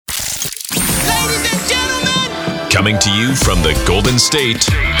Coming to you from the Golden State,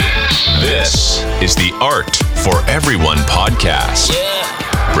 this is the Art for Everyone podcast.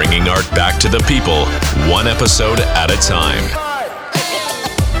 Bringing art back to the people, one episode at a time.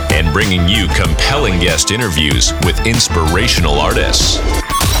 And bringing you compelling guest interviews with inspirational artists.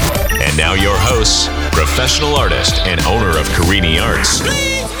 And now your hosts, professional artist and owner of Carini Arts,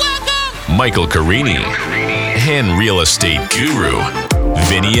 Michael Carini, and real estate guru,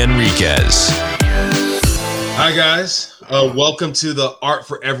 Vinny Enriquez. Hi guys, welcome to the Art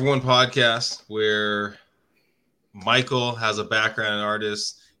for Everyone podcast, where Michael has a background in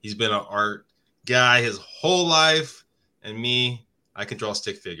artist. He's been an art guy his whole life, and me, I can draw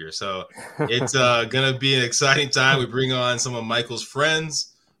stick figures. So it's gonna be an exciting time. We bring on some of Michael's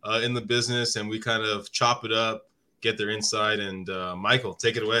friends in the business, and we kind of chop it up, get their insight. And Michael,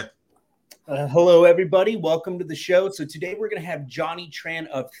 take it away. Hello, everybody. Welcome to the show. So today we're going to have Johnny Tran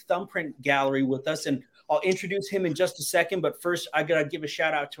of Thumbprint Gallery with us, and I'll introduce him in just a second. But first, I got to give a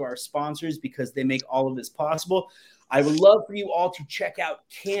shout out to our sponsors because they make all of this possible. I would love for you all to check out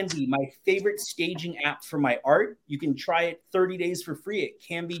Canvy, my favorite staging app for my art. You can try it 30 days for free at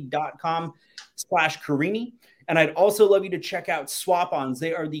canvy.com/Carini. And I'd also love you to check out Swap-Ons.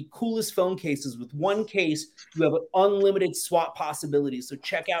 They are the coolest phone cases. With one case, you have unlimited swap possibilities. So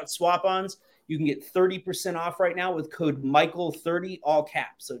check out Swap-Ons. You can get 30% off right now with code Michael30, all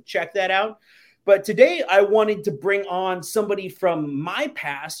caps. So check that out. But today I wanted to bring on somebody from my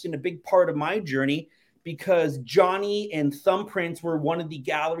past and a big part of my journey, because Johnny and Thumbprints were one of the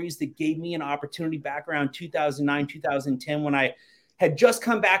galleries that gave me an opportunity back around 2009, 2010, when I had just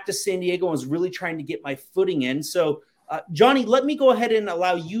come back to San Diego and was really trying to get my footing in. So, Johnny, let me go ahead and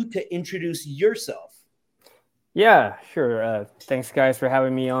allow you to introduce yourself. Yeah, sure. Thanks, guys, for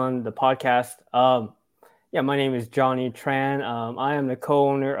having me on the podcast. My name is Johnny Tran. I am the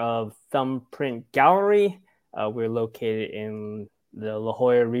co-owner of Thumbprint Gallery. We're located in the La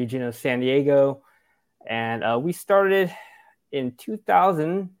Jolla region of San Diego. And we started in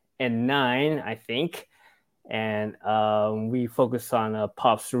 2009, I think. And we focus on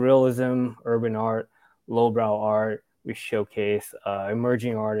pop surrealism, urban art, lowbrow art. We showcase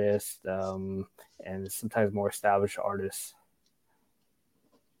emerging artists and sometimes more established artists.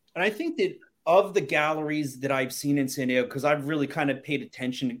 And I think that of the galleries that I've seen in San Diego, because I've really kind of paid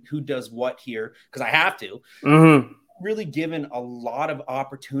attention to who does what here, because I have to, really given a lot of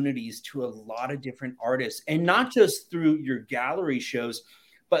opportunities to a lot of different artists, and not just through your gallery shows,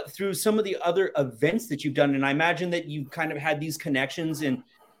 but through some of the other events that you've done. And I imagine that you've kind of had these connections and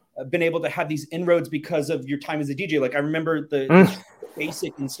been able to have these inroads because of your time as a DJ. Like I remember the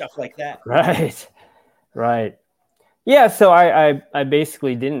basic and stuff like that. Right. Yeah, so I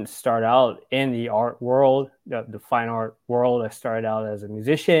basically didn't start out in the art world, the fine art world. I started out as a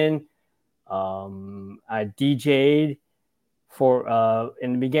musician. I DJ'd for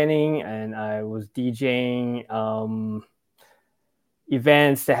in the beginning, and I was DJing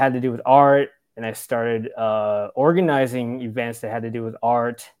events that had to do with art, and I started organizing events that had to do with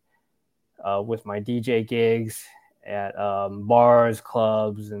art with my DJ gigs at bars,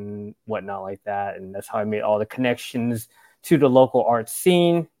 clubs, and whatnot like that. And that's how I made all the connections to the local art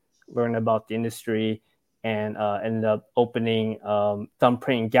scene, learned about the industry, and ended up opening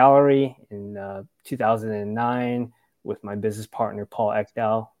Thumbprint Gallery in 2009 with my business partner, Paul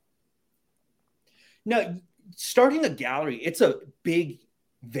Ekdahl. Now, starting a gallery, it's a big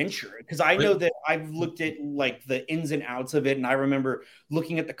venture, because I know that I've looked at like the ins and outs of it, and I remember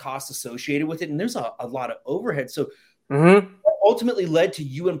looking at the costs associated with it, and there's a lot of overhead. So what ultimately led to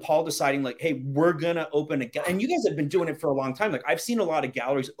you and Paul deciding like, hey, we're going to open a gallery. And you guys have been doing it for a long time. Like I've seen a lot of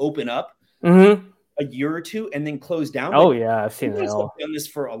galleries open up a year or two and then close down. Oh, yeah, I've seen it all. You've done this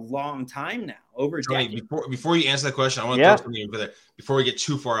for a long time now, over a decade. Before you answer that question, I want to throw something in there before we get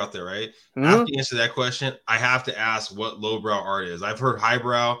too far out there, right? After you answer that question, I have to ask what lowbrow art is. I've heard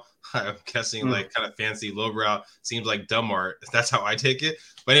highbrow. I'm guessing like kind of fancy. Lowbrow seems like dumb art. That's how I take it.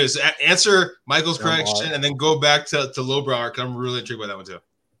 But anyways, answer Michael's question and then go back to lowbrow art, because I'm really intrigued by that one too.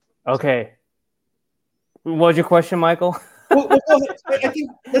 Okay. What was your question, Michael? Well, go ahead. I think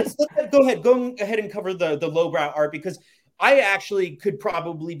go ahead and cover the lowbrow art, because I actually could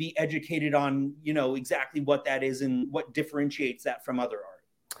probably be educated on, exactly what that is and what differentiates that from other art.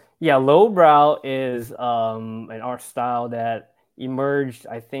 Yeah, lowbrow is an art style that emerged,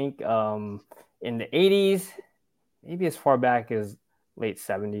 I think, in the 80s, maybe as far back as late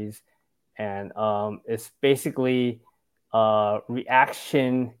 70s. And it's basically a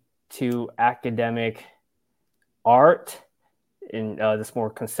reaction to academic art in this more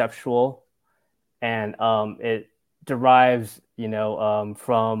conceptual, and it derives,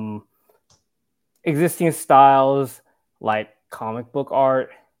 from existing styles like comic book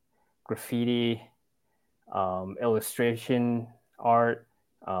art, graffiti, illustration art,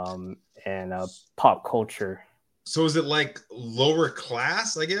 and pop culture. So is it like lower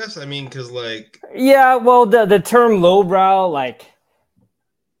class, I guess? I mean, because like... Yeah, well, the term lowbrow, like,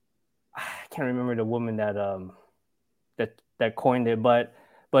 I can't remember the woman that coined it, but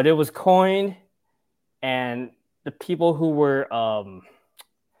it was coined, and the people who were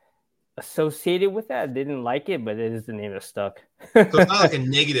associated with that didn't like it, but it is the name that stuck. So it's not like a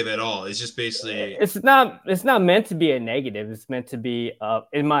negative at all. It's just basically... It's not meant to be a negative. It's meant to be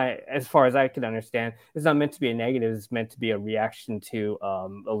as far as I can understand, it's not meant to be a negative. It's meant to be a reaction to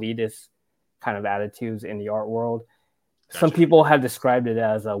elitist kind of attitudes in the art world. Gotcha. Some people have described it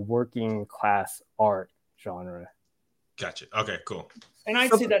as a working class art genre. Gotcha. Okay, cool. And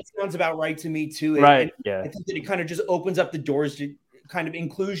I'd say that sounds about right to me too. Right. And yeah. I think that it kind of just opens up the doors to kind of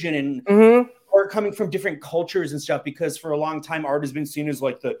inclusion and art coming from different cultures and stuff, because for a long time art has been seen as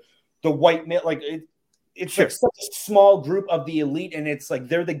like the white male, like it's like such a small group of the elite, and it's like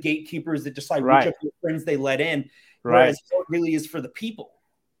they're the gatekeepers that decide which of their friends they let in. Whereas art really is for the people.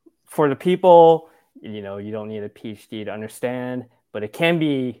 For the people, you don't need a PhD to understand, but it can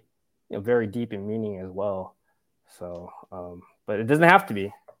be very deep in meaning as well. So, but it doesn't have to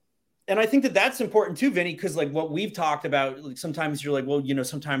be. And I think that that's important too, Vinny, because like what we've talked about, like sometimes you're like, well,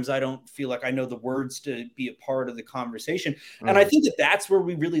 sometimes I don't feel like I know the words to be a part of the conversation. And I think that that's where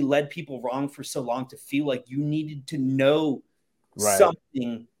we really led people wrong for so long, to feel like you needed to know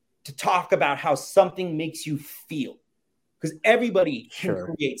something to talk about how something makes you feel. Because everybody can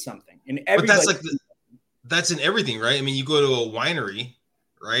create something. And everybody... But that's in everything, right? I mean, you go to a winery,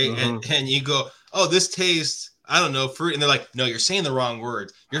 right? And you go, oh, this tastes... I don't know, fruit. And they're like, no, you're saying the wrong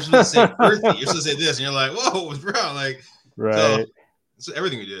words. You're supposed to say earthy. You're supposed to say this. And you're like, whoa, bro. Like, so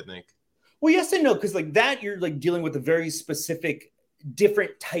everything we did, I think. Well, yes and no, because like that, you're like dealing with a very specific,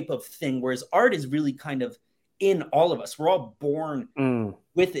 different type of thing. Whereas art is really kind of in all of us. We're all born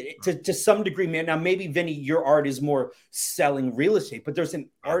with it to some degree, man. Now, maybe, Vinny, your art is more selling real estate, but there's an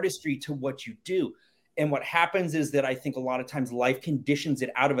artistry to what you do. And what happens is that I think a lot of times life conditions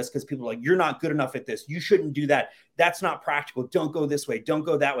it out of us, because people are like, you're not good enough at this. You shouldn't do that. That's not practical. Don't go this way. Don't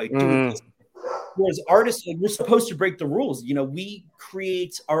go that way. Do it this way. Whereas artists, like, we're supposed to break the rules. We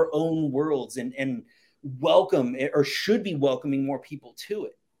create our own worlds and welcome or should be welcoming more people to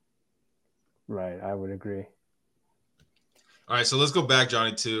it. Right. I would agree. All right. So let's go back,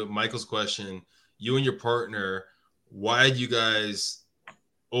 Johnny, to Michael's question. You and your partner, why did you guys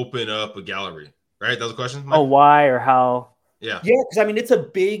open up a gallery? Right? That was a question, Mike? Oh, why or how? Yeah, because I mean, it's a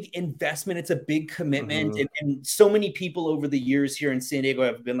big investment. It's a big commitment. And so many people over the years here in San Diego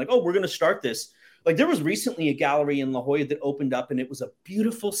have been like, oh, we're going to start this. Like there was recently a gallery in La Jolla that opened up, and it was a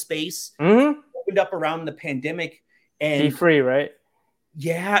beautiful space. Opened up around the pandemic. And Be Free, right?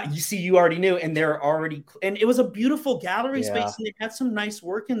 Yeah, you already knew. And they're already, and it was a beautiful gallery space, and they had some nice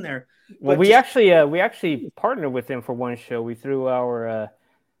work in there. Well, we actually partnered with them for one show. We threw our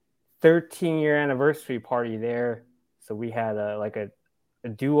 13-year anniversary party there. So we had a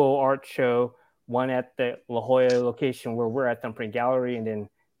duo art show, one at the La Jolla location where we're at Thumbprint Gallery, and then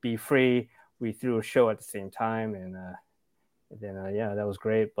Be Free, we threw a show at the same time. And then that was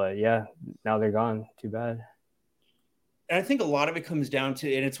great. But yeah, now they're gone. Too bad. And I think a lot of it comes down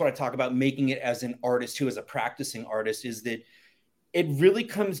to, and it's what I talk about making it as an artist too, as a practicing artist, is that it really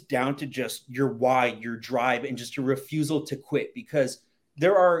comes down to just your why, your drive, and just your refusal to quit, because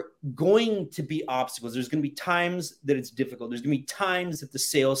there are going to be obstacles. There's going to be times that it's difficult. There's going to be times that the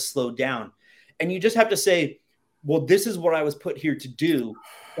sales slow down. And you just have to say, well, this is what I was put here to do,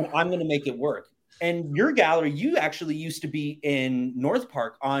 and I'm going to make it work. And your gallery, you actually used to be in North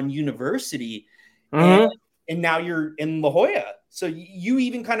Park on University, and now you're in La Jolla. So you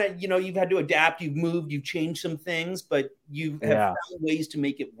even kind of, you've had to adapt, you've moved, you've changed some things, but you have found ways to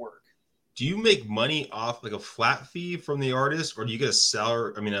make it work. Do you make money off like a flat fee from the artist, or do you get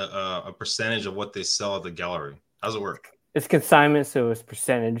a percentage of what they sell at the gallery? How does it work? It's consignment, so it's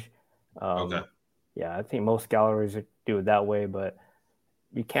percentage. Okay. Yeah, I think most galleries do it that way, but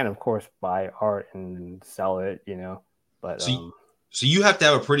you can, of course, buy art and sell it, But so you have to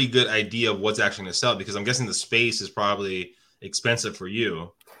have a pretty good idea of what's actually going to sell, because I'm guessing the space is probably expensive for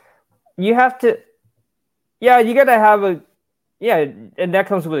you. You have to, you got to have and that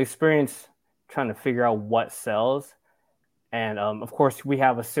comes with experience trying to figure out what sells. And of course, we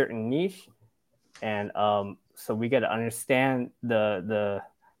have a certain niche, and so we got to understand the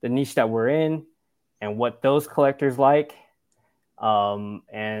niche that we're in and what those collectors like.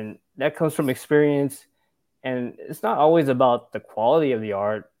 And that comes from experience. And it's not always about the quality of the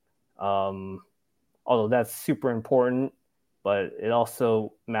art. although that's super important, but it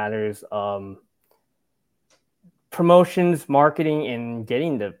also matters promotions, marketing, and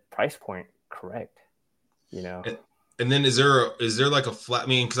getting the price point correct. And then is there like a flat? I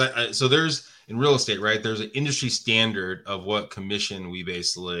mean, because so there's in real estate, right? There's an industry standard of what commission we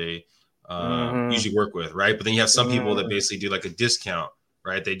basically usually work with, right? But then you have some people that basically do like a discount,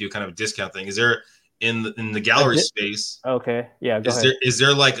 right? They do kind of a discount thing. Is there in the gallery space? Okay, yeah. Is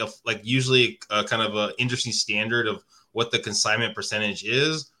there like usually a kind of a industry standard of what the consignment percentage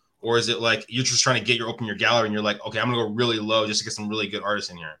is, or is it like you're just trying to open your gallery and you're like, okay, I'm gonna go really low just to get some really good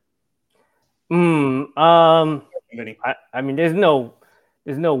artists in here? I mean, there's no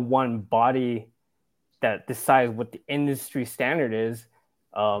one body that decides what the industry standard is.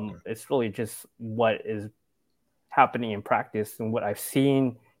 It's really just what is happening in practice, and what I've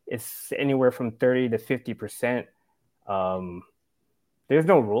seen is anywhere from 30 to 50%. There's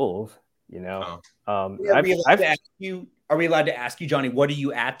no rules, Are we allowed to ask you, Johnny, what are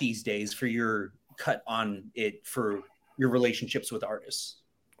you at these days for your cut on it for your relationships with artists?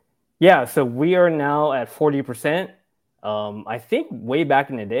 Yeah, so we are now at 40%. I think way back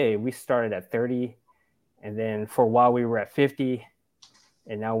in the day, we started at 30, and then for a while we were at 50,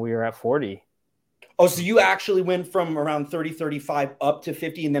 and now we are at 40. Oh, so you actually went from around 30, 35 up to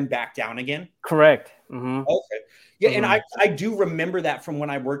 50 and then back down again? Correct. Mm-hmm. Okay. Yeah, and I do remember that from when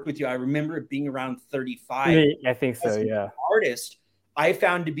I worked with you. I remember it being around 35. I think so, yeah. As an artist, I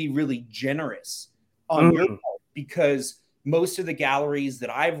found to be really generous on your part, because most of the galleries that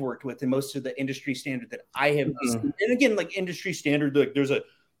I've worked with and most of the industry standard that I have seen, and again, like industry standard, like there's a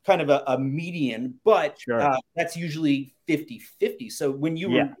kind of a median, but that's usually 50-50. So when you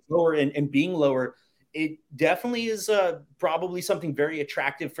were lower and being lower, it definitely is probably something very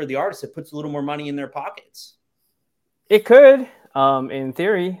attractive for the artist. It puts a little more money in their pockets. It could, in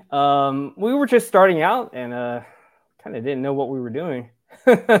theory. We were just starting out and kind of didn't know what we were doing.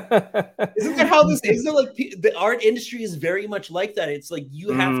 Isn't that how this is? Like the art industry is very much like that. It's like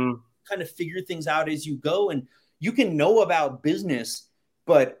you have to kind of figure things out as you go, and you can know about business,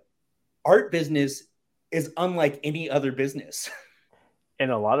 but art business is unlike any other business. In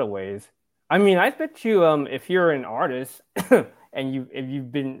a lot of ways. I mean, I bet you if you're an artist and if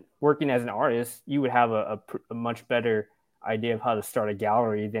you've been working as an artist, you would have a much better idea of how to start a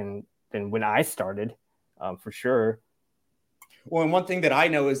gallery than when I started, for sure. Well, and one thing that I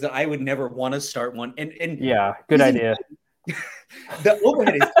know is that I would never want to start one. And yeah, good idea. The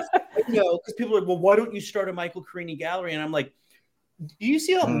overhead is, because people are like, well, why don't you start a Michael Carini gallery? And I'm like, do you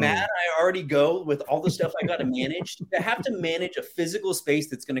see how mad I already go with all the stuff I got to manage? To have to manage a physical space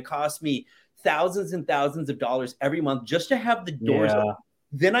that's going to cost me thousands and thousands of dollars every month just to have the doors open.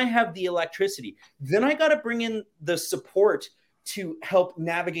 Then I have the electricity. Then I got to bring in the support to help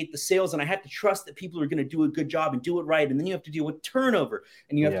navigate the sales. And I have to trust that people are going to do a good job and do it right. And then you have to deal with turnover,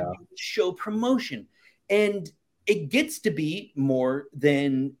 and you have to show promotion. And it gets to be more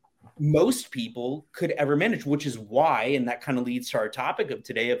than most people could ever manage, which is why, and that kind of leads to our topic of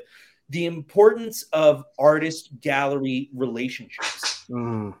today, of the importance of artist-gallery relationships.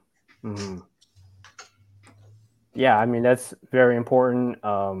 Yeah, I mean, that's very important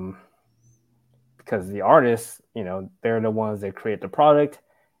because the artists, they're the ones that create the product.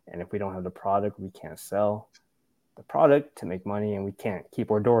 And if we don't have the product, we can't sell the product to make money, and we can't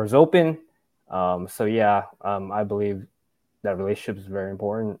keep our doors open. I believe that relationship is very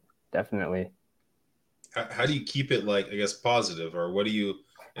important. Definitely. How do you keep it, like, I guess, positive, or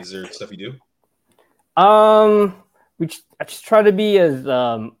is there stuff you do? I just try to be as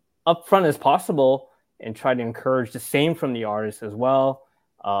upfront as possible and try to encourage the same from the artist as well.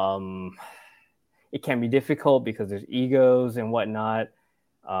 It can be difficult because there's egos and whatnot.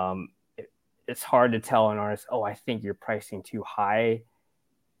 It's hard to tell an artist, oh, I think you're pricing too high.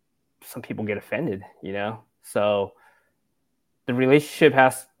 Some people get offended, So the relationship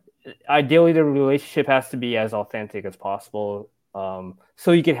has to be as authentic as possible.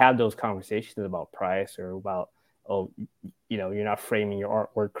 So you can have those conversations about price or about, you're not framing your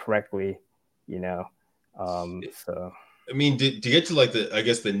artwork correctly, So I mean, to get to like the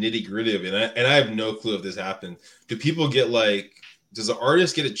nitty gritty of it, and I have no clue if this happened. Do people get does the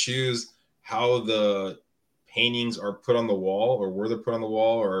artist get to choose how the paintings are put on the wall, or where they're put on the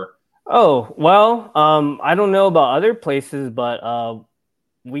wall, or? Oh, well, I don't know about other places, but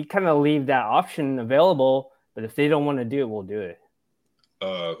we kind of leave that option available. But if they don't want to do it, we'll do it.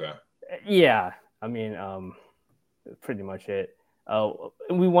 Oh, okay. Yeah, I mean, pretty much it.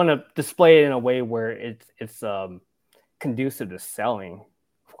 We want to display it in a way where it's conducive to selling,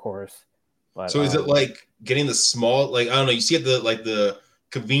 of course. But, so is it like getting the small, I don't know, you see at the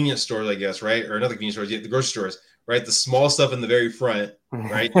convenience stores, I guess, right? Or another convenience stores, the grocery stores, right? The small stuff in the very front,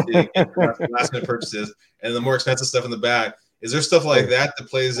 right? To get last minute purchases, and the more expensive stuff in the back. Is there stuff like that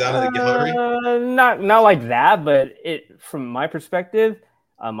plays out in the gallery? Not like that, but from my perspective,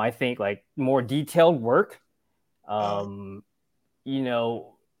 I think like more detailed work,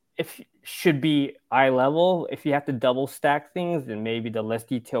 if should be eye level. If you have to double stack things, then maybe the less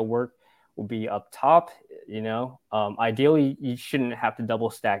detailed work will be up top. Ideally, you shouldn't have to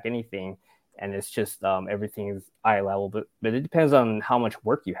double stack anything, and it's just everything is eye level. But it depends on how much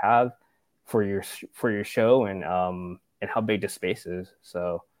work you have for your show and how big the space is.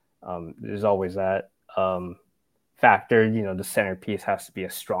 So there's always that factor. The centerpiece has to be a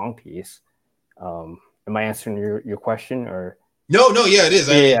strong piece. Am I answering your question or? No, yeah, it is.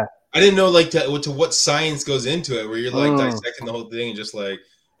 Yeah. I didn't know to what science goes into it, where you're like dissecting the whole thing and just like,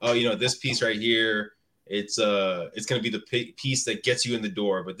 this piece right here, it's gonna be the piece that gets you in the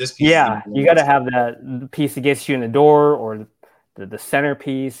door, but this piece, you got to have that piece that gets you in the door, or the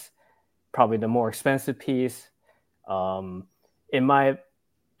centerpiece, probably the more expensive piece. In my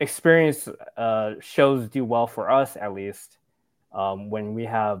experience, shows do well for us, at least, when we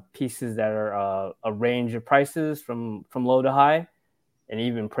have pieces that are a range of prices from low to high, and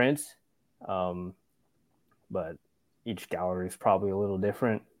even prints. But each gallery is probably a little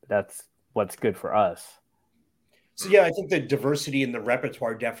different. That's what's good for us. So yeah, I think the diversity in the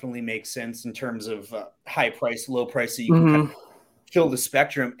repertoire definitely makes sense in terms of high price, low price, so you can kind of fill the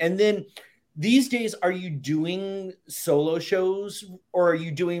spectrum. And then these days, are you doing solo shows or are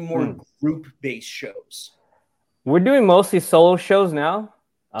you doing more group-based shows? We're doing mostly solo shows now.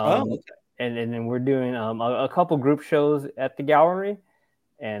 Okay. And then we're doing a couple group shows at the gallery,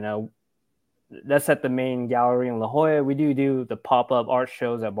 and that's at the main gallery in La Jolla. We do the pop-up art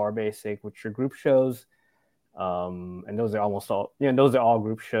shows at Bar Basic, which are group shows, and those are almost all those are all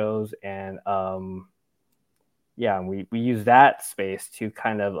group shows. And we use that space to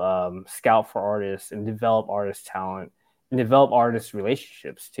kind of scout for artists and develop artist talent and develop artist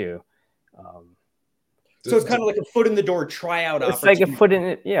relationships too. So it's kind of like a foot in the door tryout. It's like a foot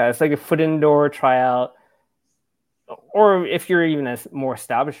in the door tryout. Or if you're even a more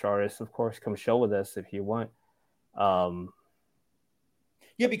established artist, of course, come show with us if you want.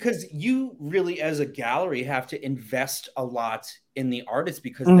 Yeah, because you really, as a gallery, have to invest a lot in the artist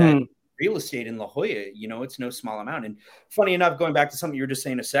because that real estate in La Jolla, it's no small amount. And funny enough, going back to something you were just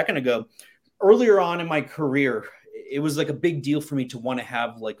saying a second ago, earlier on in my career, it was like a big deal for me to want to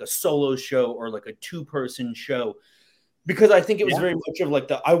have like a solo show or like a 2-person show, because I think it was very much of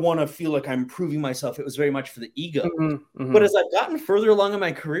like I want to feel like I'm proving myself. It was very much for the ego. But as I've gotten further along in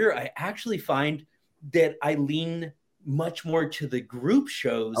my career, I actually find that I lean much more to the group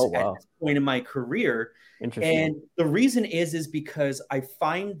shows at this point in my career. And the reason is because I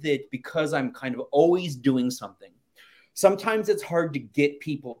find that because I'm kind of always doing something, sometimes it's hard to get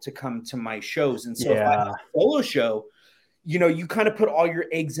people to come to my shows. And so if I have a solo show, you kind of put all your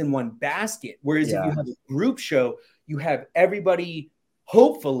eggs in one basket. Whereas if you have a group show, you have everybody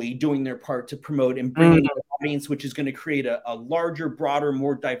hopefully doing their part to promote and bring in an audience, which is going to create a larger, broader,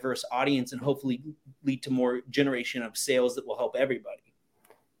 more diverse audience and hopefully lead to more generation of sales that will help everybody.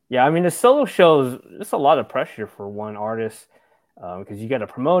 Yeah, I mean, the solo shows, it's a lot of pressure for one artist because you got to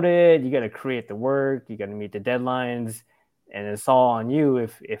promote it, you got to create the work, you got to meet the deadlines, and it's all on you.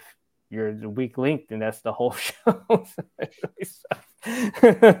 If you're the weak link, then that's the whole show.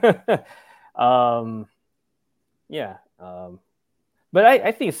 But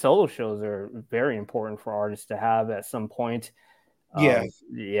I think solo shows are very important for artists to have at some point. I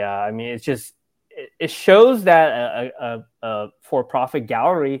mean, it's just it shows that a for-profit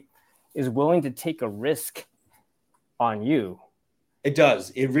gallery is willing to take a risk on you. It does.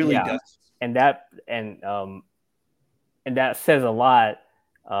 It really does. And that says a lot.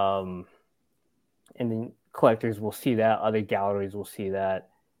 And then collectors will see that, other galleries will see that,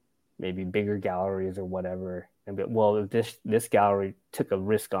 maybe bigger galleries or whatever. And if this gallery took a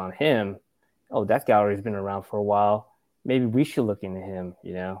risk on him, that gallery's been around for a while, maybe we should look into him,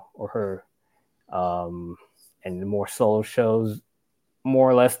 or her. And the more solo shows, more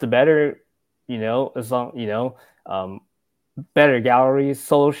or less the better, as long, better galleries,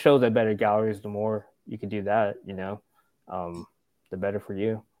 solo shows at better galleries, the more you can do that, the better for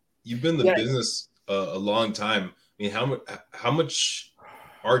you. You've been in the business a long time. I mean, how much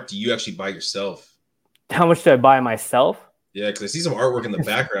art do you actually buy yourself? How much do I buy myself? Yeah, because I see some artwork in the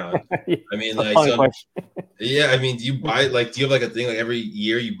background. I mean, do you buy do you have like a thing like every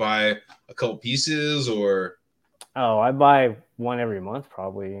year you buy a couple pieces or? Oh, I buy one every month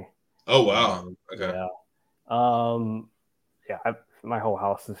probably. Oh wow! Okay. Yeah. my whole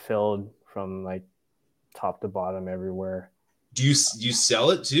house is filled from like top to bottom everywhere. Do you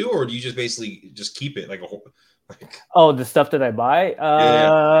sell it too, or do you just basically just keep it like a whole? Oh, the stuff that I buy?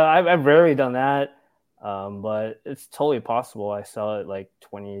 Yeah. I've rarely done that, but it's totally possible. I sell it like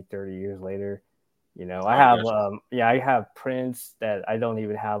 20, 30 years later. I have I have prints that I don't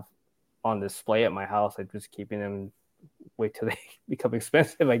even have on display at my house. I'm just keeping them, wait till they become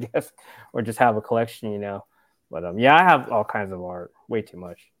expensive, I guess, or just have a collection. But I have all kinds of art, way too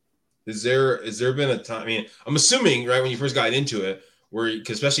much. Has there been a time? I mean, I'm assuming right when you first got into it, where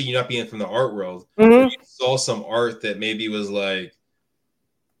especially you not being from the art world, where you saw some art that maybe was like,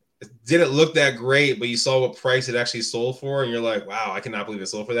 didn't look that great, but you saw what price it actually sold for, and you're like, wow, I cannot believe it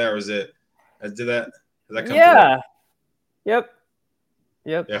sold for that. Or is it? Did that come through? Yep.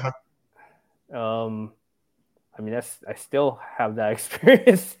 Yeah. I mean, I still have that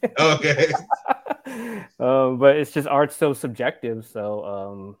experience. Okay. But it's just art's so subjective.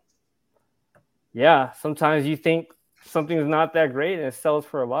 So, sometimes you think something's not that great and it sells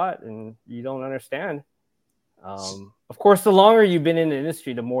for a lot and you don't understand. Of course, the longer you've been in the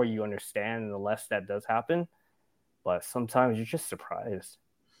industry, the more you understand and the less that does happen. But sometimes you're just surprised.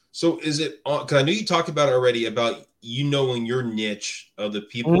 So is it, because I know you talked about it already, about knowing your niche of the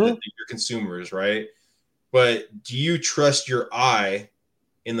people that your consumers, right? But do you trust your eye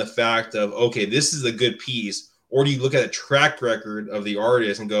in the fact of, okay, this is a good piece, or do you look at a track record of the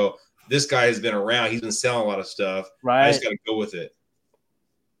artist and go, this guy has been around, he's been selling a lot of stuff, right? I just got to go with it.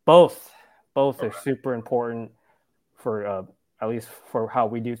 Both are super important for at least for how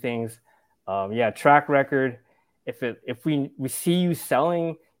we do things. Track record. If we see you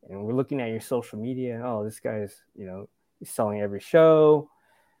selling and we're looking at your social media, oh, this guy's he's selling every show.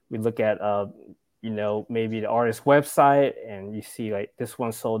 We look at maybe the artist's website and you see like this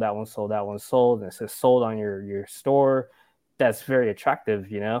one sold, that one sold, that one sold, and it says sold on your store. That's very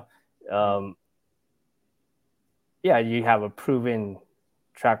attractive, you have a proven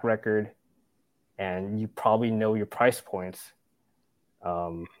track record and you probably know your price points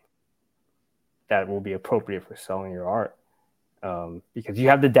that will be appropriate for selling your art because you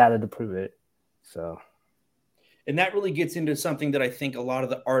have the data to prove it. So. And that really gets into something that I think a lot of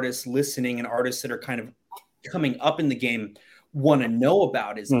the artists listening and artists that are kind of coming up in the game want to know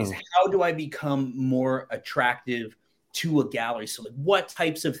about is how do I become more attractive to a gallery? So like what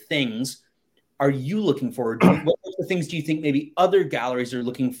types of things are you looking for? What types of things do you think maybe other galleries are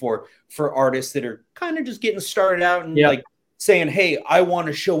looking for artists that are kind of just getting started out and like saying, hey, I want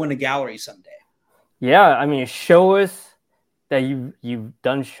to show in a gallery someday? Yeah, I mean, show us that you've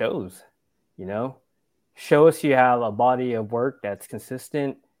done shows, Show us you have a body of work that's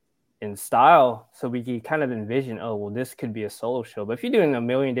consistent in style so we can kind of envision, oh, well, this could be a solo show. But if you're doing a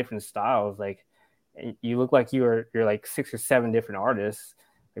million different styles, like you look like you're like 6 or 7 different artists,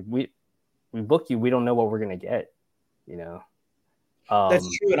 like we book you, we don't know what we're going to get,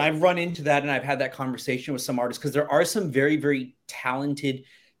 That's true. And I've run into that and I've had that conversation with some artists because there are some very, very talented,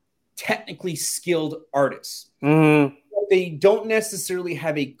 technically skilled artists. Mm-hmm. They don't necessarily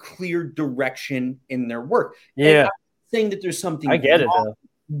have a clear direction in their work. Yeah. And I'm not saying that there's something I get it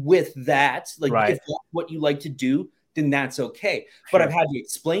with that. Like right. If that's what you like to do, then that's okay. Sure. But I've had to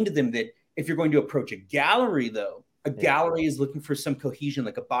explain to them that if you're going to approach a gallery, though, gallery is looking for some cohesion,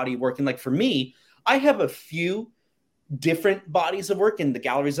 like a body of work. And like for me, I have a few different bodies of work in the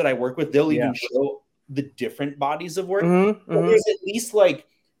galleries that I work with. They'll even show the different bodies of work. There's at least like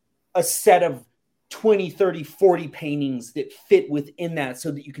a set of 20, 30, 40 paintings that fit within that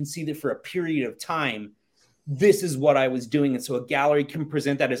so that you can see that for a period of time, this is what I was doing. And so a gallery can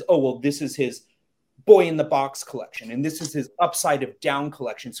present that as, oh, well, this is his boy in the box collection. And this is his upside of down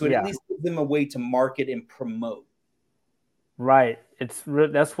collection. So it at least gives them a way to market and promote. Right.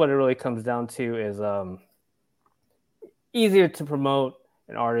 That's what it really comes down to is easier to promote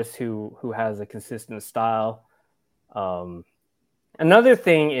an artist who has a consistent style. Another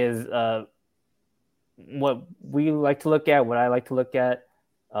thing is, what we like to look at, what I like to look at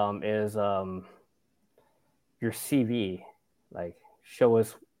is your CV. Like show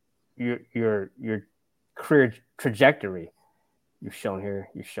us your career trajectory. You've shown here,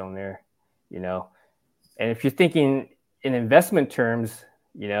 you've shown there, And if you're thinking in investment terms,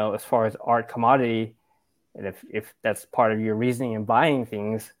 as far as art commodity, and if that's part of your reasoning in buying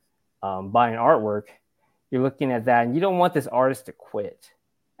things, buying artwork, you're looking at that and you don't want this artist to quit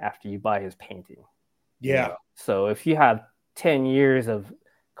after you buy his painting. Yeah. So if you have 10 years of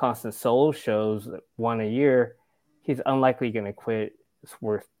constant solo shows, one a year, he's unlikely going to quit. It's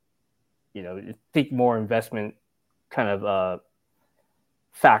worth, think more investment kind of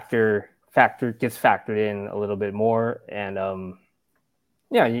factor gets factored in a little bit more. And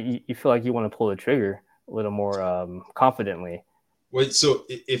yeah, you feel like you want to pull the trigger a little more confidently. Wait, so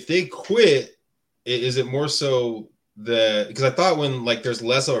if they quit, is it more so that, because I thought when like there's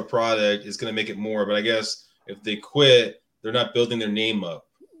less of a product, it's going to make it more, but I guess if they quit, they're not building their name up,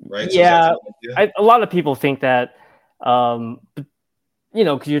 right? Yeah, so a lot of people think that,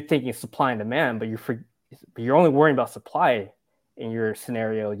 because you're thinking supply and demand, but you're only worrying about supply in your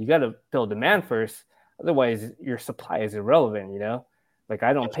scenario. You got to build demand first, otherwise your supply is irrelevant. Like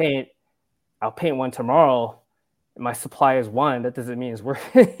I'll paint one tomorrow. My supply is one. That doesn't mean it's worth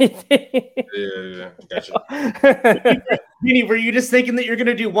anything. Yeah, gotcha. Were you just thinking that you're going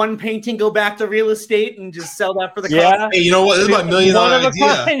to do one painting, go back to real estate, and just sell that for the cost? Cost? Hey, you know what? This is my $1 million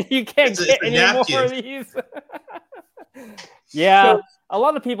idea. You can't get any more of these. Yeah, so, a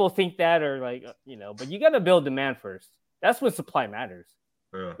lot of people think that, or like, but you got to build demand first. That's when supply matters.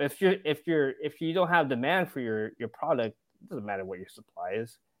 Yeah. If you don't have demand for your product, it doesn't matter what your supply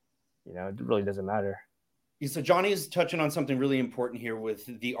is. It really doesn't matter. So Johnny is touching on something really important here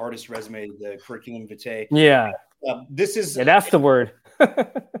with the artist resume, the curriculum vitae. Yeah. That's the word.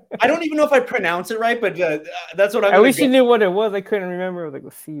 I don't even know if I pronounce it right, but that's what I wish you knew what it was. I couldn't remember, like the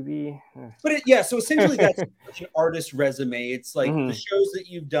CV. But so essentially that's an artist resume. It's like the shows that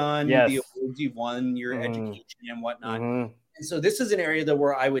you've done, the awards you've won, your education and whatnot. And so this is an area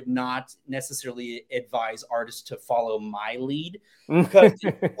where I would not necessarily advise artists to follow my lead, because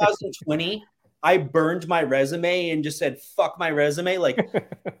in 2020, I burned my resume and just said, fuck my resume. Like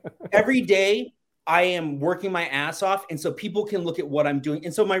every day I am working my ass off. And so people can look at what I'm doing.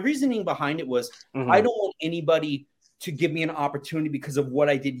 And so my reasoning behind it was, I don't want anybody to give me an opportunity because of what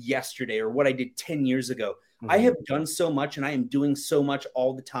I did yesterday or what I did 10 years ago. I have done so much and I am doing so much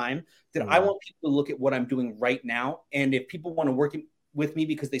all the time that I want people to look at what I'm doing right now. And if people want to work with me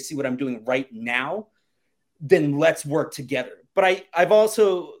because they see what I'm doing right now, then let's work together. But I've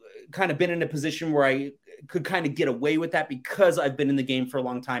also kind of been in a position where I could kind of get away with that because I've been in the game for a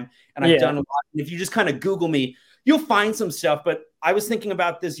long time and I've done a lot. And if you just kind of Google me, you'll find some stuff. But I was thinking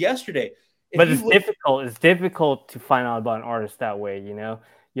about this yesterday. It's difficult. It's difficult to find out about an artist that way.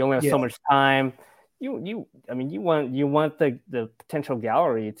 You only have so much time. You want the potential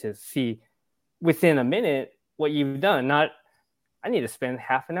gallery to see within a minute what you've done. Not, I need to spend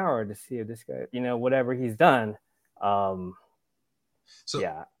half an hour to see if this guy, whatever he's done.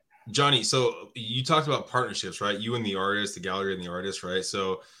 Johnny, so you talked about partnerships, right? You and the artist, the gallery and the artist, right?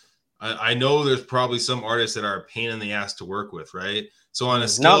 So I know there's probably some artists that are a pain in the ass to work with, right? So on a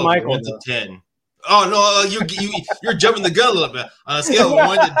scale of 1 to 10. Oh, no, you're jumping the gun a little bit. On a scale of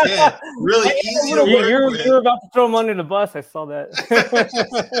 1 to 10, really easy to work with. You're about to throw him under the bus. I saw that.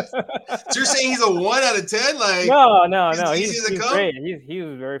 So you're saying he's a 1 out of 10? Like, no. He's great. He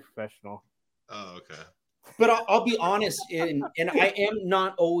was very professional. Oh, okay. But I'll be honest, and I am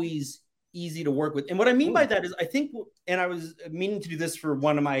not always easy to work with. And what I mean by that is I think, and I was meaning to do this for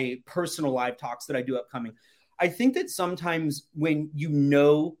one of my personal live talks that I do upcoming. I think that sometimes when you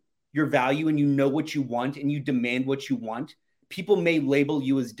know your value and you know what you want and you demand what you want, people may label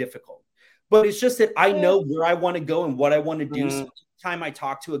you as difficult. But it's just that I know where I want to go and what I want to do. So each time I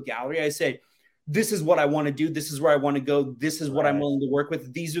talk to a gallery, I say, this is what I want to do. This is where I want to go. This is what I'm willing to work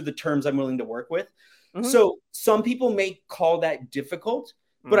with. These are the terms I'm willing to work with. So some people may call that difficult,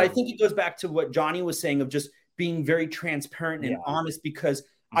 but I think it goes back to what Johnny was saying of just being very transparent and honest, because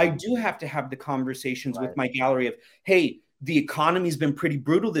I do have to have the conversations with my gallery of, hey, the economy's been pretty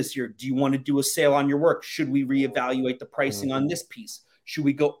brutal this year. Do you want to do a sale on your work? Should we reevaluate the pricing on this piece? Should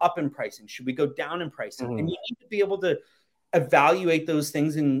we go up in pricing? Should we go down in pricing? And you need to be able to evaluate those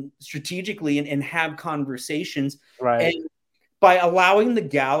things and strategically and have conversations. Right. And by allowing the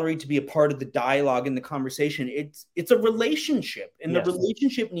gallery to be a part of the dialogue and the conversation, it's a relationship, and the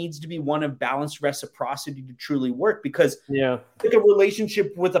relationship needs to be one of balanced reciprocity to truly work, because like a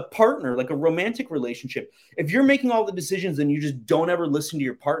relationship with a partner, like a romantic relationship, if you're making all the decisions and you just don't ever listen to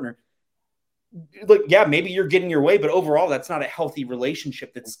your partner, like, maybe you're getting your way, but overall that's not a healthy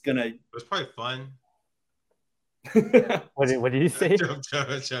relationship. That's gonna, it's probably fun. What did you say?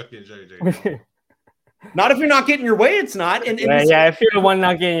 Joking. Not if you're not getting your way, it's not. And if you're the one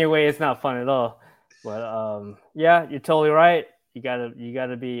not getting your way, it's not fun at all. But you're totally right. You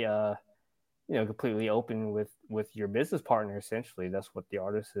gotta be completely open with your business partner. Essentially, that's what the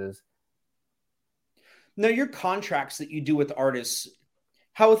artist is. Now, your contracts that you do with artists,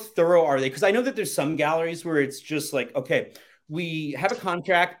 how thorough are they? Because I know that there's some galleries where it's just like, okay, we have a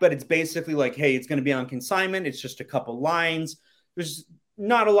contract, but it's basically like, hey, it's going to be on consignment. It's just a couple lines. There's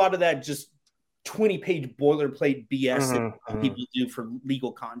not a lot of that just 20-page boilerplate BS that people do for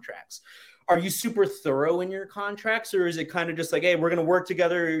legal contracts. are you super thorough in your contracts, or is it kind of just like, hey, we're going to work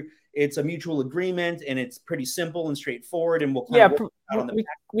together? It's a mutual agreement and it's pretty simple and straightforward, and we'll kind of work out on the back.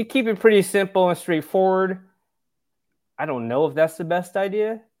 We keep it pretty simple and straightforward. I don't know if that's the best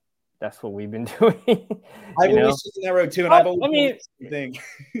idea. That's what we've been doing. I've always taken that road too, and I've always done the same thing.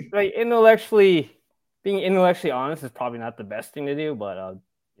 Like being intellectually honest is probably not the best thing to do, but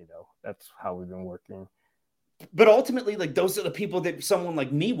that's how we've been working. But ultimately, like, those are the people that someone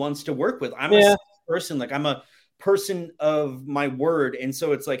like me wants to work with. I'm a person, like, I'm a person of my word, and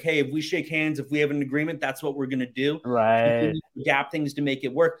so it's like, hey, if we shake hands, if we have an agreement, that's what we're gonna do. Right. Gap things to make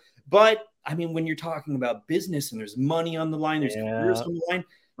it work. But I mean, when you're talking about business and there's money on the line, there's careers on the line,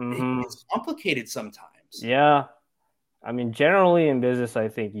 it's complicated sometimes. Yeah. I mean, generally in business, I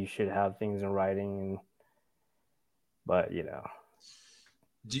think you should have things in writing, but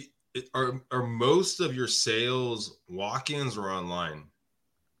Are most of your sales walk-ins or online?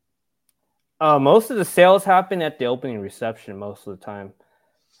 Most of the sales happen at the opening reception most of the time.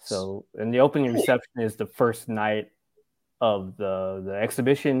 So, and the opening reception is the first night of the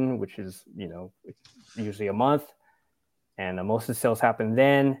exhibition, which is usually a month, and most of the sales happen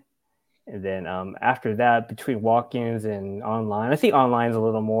then. And then after that, between walk-ins and online, I think online is a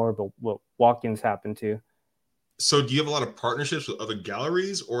little more, but walk-ins happen too. So do you have a lot of partnerships with other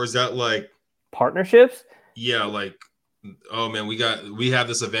galleries, or is that like partnerships? Yeah, like, oh man, we have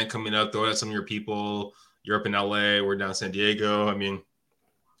this event coming up. Throw out some of your people. You're up in LA. We're down in San Diego. I mean,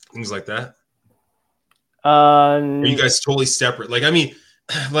 things like that. Are you guys totally separate? Like, I mean,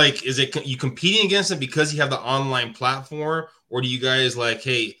 like, is it you competing against them because you have the online platform, or do you guys like,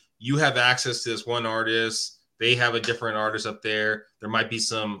 hey, you have access to this one artist, they have a different artist up there. There might be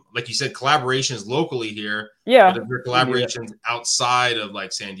some, like you said, collaborations locally here. Yeah. But if there are collaborations outside of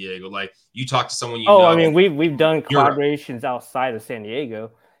like San Diego, like you talk to someone I mean, we've done collaborations outside of San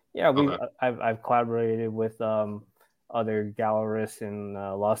Diego. Yeah, I've collaborated with other gallerists in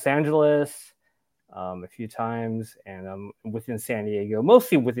Los Angeles a few times, and within San Diego,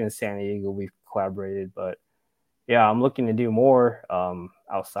 mostly within San Diego, we've collaborated. But yeah, I'm looking to do more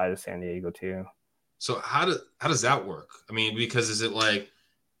outside of San Diego too. So how does that work? I mean, because is it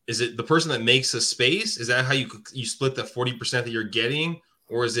the person that makes a space? Is that how you split the 40% that you're getting,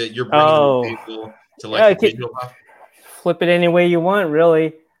 or is it you're bringing people to like digital? Flip it any way you want,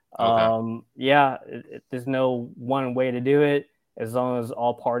 really. Okay. There's no one way to do it as long as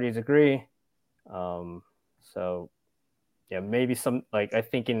all parties agree. So yeah, maybe some, like, I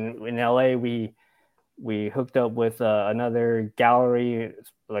think in LA we hooked up with another gallery,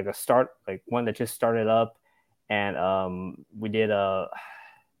 like one that just started up, and we did a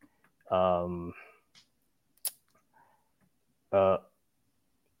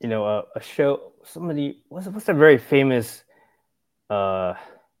show. Somebody what's a very famous who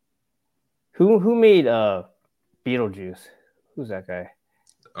made Beetlejuice? Who's that guy?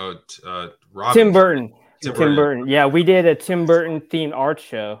 Tim Burton. Tim Burton. Yeah, we did a Tim Burton themed art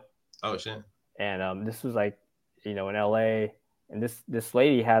show. Oh shit. And this was like, in LA, and this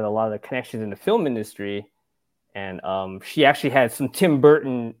lady had a lot of the connections in the film industry, and she actually had some Tim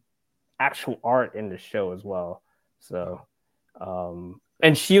Burton actual art in the show as well. So,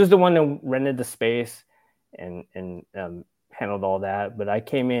 and she was the one that rented the space and handled all that. But I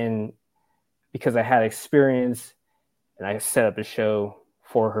came in because I had experience, and I set up a show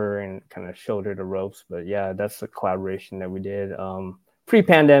for her and kind of showed her the ropes. But yeah, that's the collaboration that we did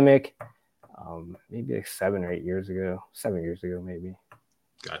pre-pandemic. Maybe like 7 years ago, maybe.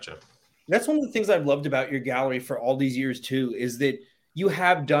 Gotcha. That's one of the things I've loved about your gallery for all these years too, is that you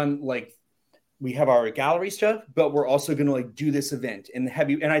have done, like, we have our gallery stuff, but we're also going to like do this event and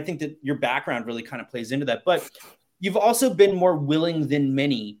and I think that your background really kind of plays into that, but you've also been more willing than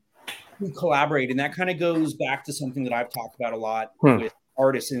many to collaborate. And that kind of goes back to something that I've talked about a lot with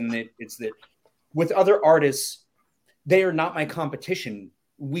artists, and that it's that with other artists, they are not my competition.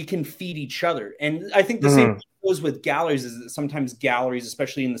 We can feed each other. And I think the same thing goes with galleries, is that sometimes galleries,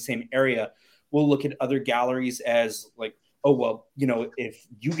 especially in the same area, will look at other galleries as like, oh, well, if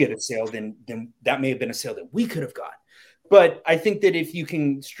you get a sale, then that may have been a sale that we could have got. But I think that if you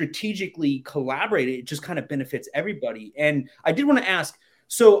can strategically collaborate, it just kind of benefits everybody. And I did want to ask,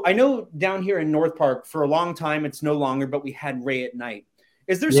 so I know down here in North Park for a long time, it's no longer, but we had Ray at Night.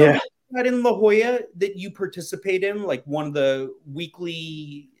 Is there something like that in La Jolla that you participate in, like one of the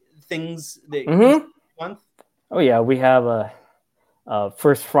weekly things that you month? Oh yeah, we have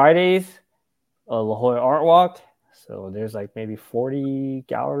first Fridays, La Jolla Art Walk. So there's like maybe 40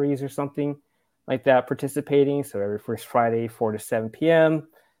 galleries or something like that participating. So every first Friday, 4 to 7 p.m.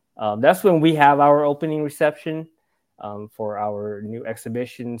 That's when we have our opening reception for our new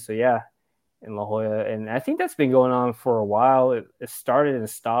exhibition. So yeah, in La Jolla, and I think that's been going on for a while. It started and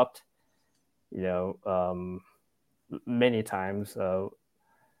stopped, many times.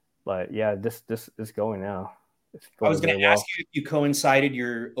 But yeah, this is going now. I was going to ask you if you coincided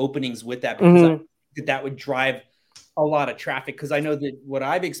your openings with that, because I think that would drive a lot of traffic. Because I know that what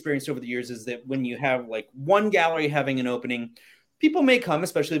I've experienced over the years is that when you have like one gallery having an opening, people may come,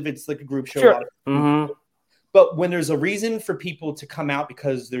 especially if it's like a group show. Sure. But when there's a reason for people to come out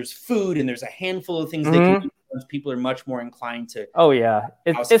because there's food and there's a handful of things they can do, people are much more inclined to. Oh yeah,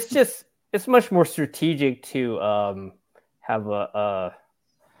 it's much more strategic to have a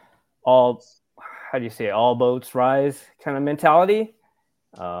all boats rise kind of mentality.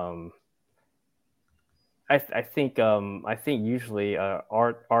 I think usually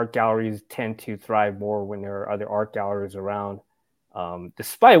art galleries tend to thrive more when there are other art galleries around,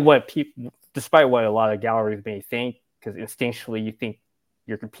 despite what a lot of galleries may think, because instinctually you think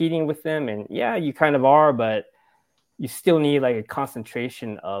you're competing with them, and yeah, you kind of are, but you still need like a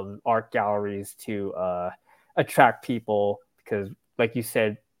concentration of art galleries to attract people, because like you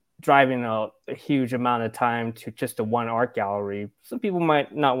said, driving a huge amount of time to just a one art gallery, some people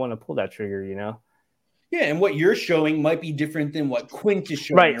might not want to pull that trigger, Yeah, and what you're showing might be different than what Quint is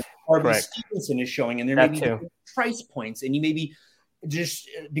showing, right? Or Harvey Stevenson is showing, and there may be different price points, and you may be just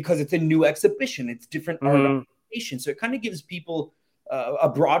because it's a new exhibition, it's different art application, so it kind of gives people a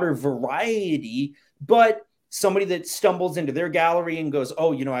broader variety. But somebody that stumbles into their gallery and goes,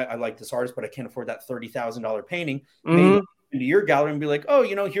 "Oh, I like this artist, but I can't afford that $30,000 painting," maybe into your gallery and be like, "Oh,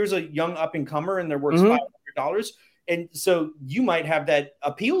 here's a young up and comer, and they're worth $500." And so you might have that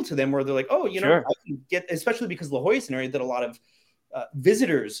appeal to them where they're like, "Oh, sure. I can get," especially because La Jolla is an area that a lot of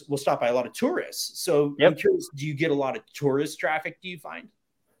visitors will stop by, a lot of tourists. So I'm curious, do you get a lot of tourist traffic, do you find?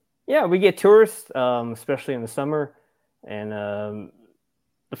 Yeah, we get tourists, especially in the summer. And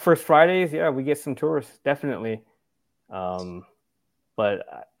the first Fridays, we get some tourists, definitely.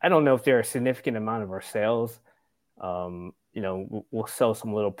 But I don't know if they're a significant amount of our sales. We'll sell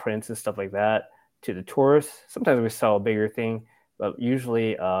some little prints and stuff like that to the tourists. Sometimes we sell a bigger thing, but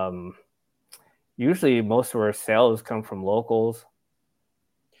usually most of our sales come from locals.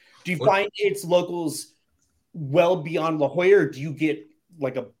 Do you find it's locals well beyond La Jolla, or do you get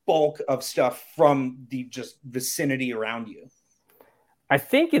like a bulk of stuff from the just vicinity around you? I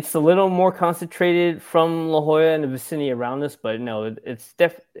think it's a little more concentrated from La Jolla and the vicinity around us, but no, it's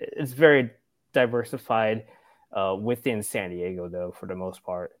very diversified within San Diego, though, for the most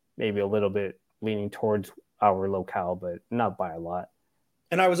part. Maybe a little bit leaning towards our locale, but not by a lot.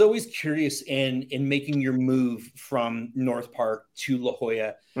 And I was always curious in making your move from North Park to La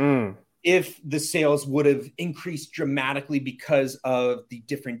Jolla, if the sales would have increased dramatically because of the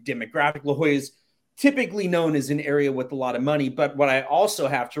different demographic. La Jolla is typically known as an area with a lot of money, but what I also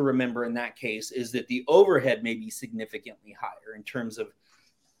have to remember in that case is that the overhead may be significantly higher in terms of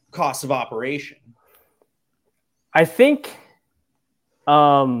cost of operation. I think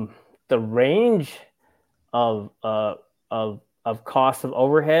the range of cost of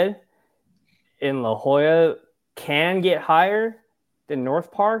overhead in La Jolla can get higher than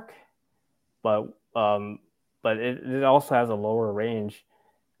North Park, but it also has a lower range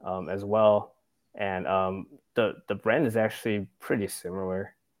as well, and the brand is actually pretty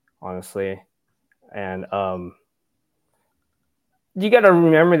similar, honestly. And you got to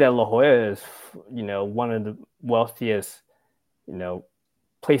remember that La Jolla is one of the wealthiest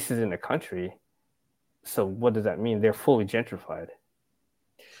places in the country. So what does that mean? They're fully gentrified.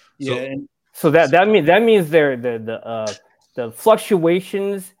 Yeah. So that means they're the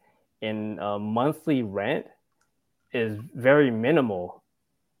fluctuations in monthly rent is very minimal,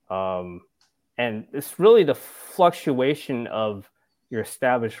 and it's really the fluctuation of your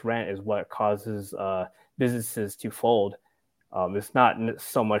established rent is what causes businesses to fold. It's not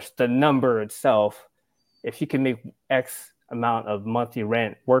so much the number itself. If you can make X amount of monthly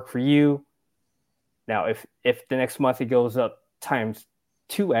rent work for you. Now, if the next month it goes up times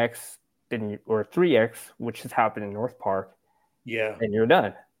 2x, then or 3x, which has happened in North Park, then you're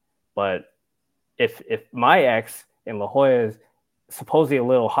done. But if my X in La Jolla is supposedly a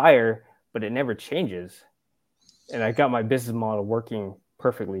little higher, but it never changes, and I got my business model working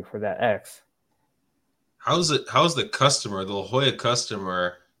perfectly for that X. How's the customer, the La Jolla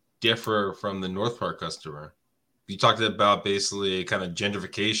customer, differ from the North Park customer? You talked about basically kind of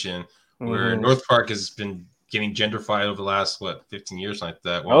gentrification, where North Park has been getting gentrified over the last 15 years like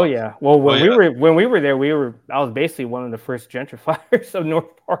that. Well, when we were there, I was basically one of the first gentrifiers of North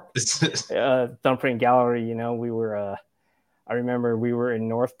Park. Thumbprint Gallery, we were I remember we were in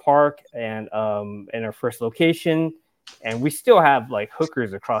North Park and in our first location, And we still have like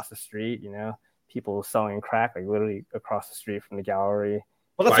hookers across the street, people selling crack like literally across the street from the gallery.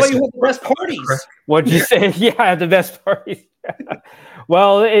 Well, that's why you have the best parties. What'd you say? Yeah, I had the best parties.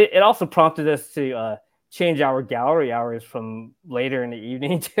 Well, it also prompted us to change our gallery hours from later in the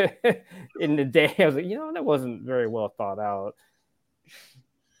evening to in the day. I was like, that wasn't very well thought out.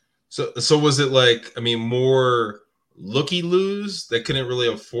 So was it like, more looky-loos that couldn't really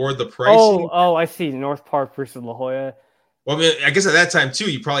afford the pricing? Oh, I see. North Park versus La Jolla. Well, I guess at that time too,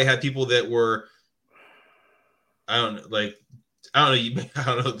 you probably had people that were, I don't know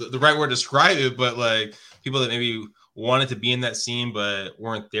the right word to describe it, but like people that maybe wanted to be in that scene but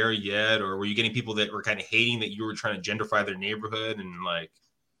weren't there yet, or were you getting people that were kind of hating that you were trying to gentrify their neighborhood and like?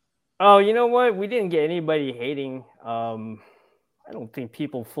 Oh, you know what? We didn't get anybody hating. I don't think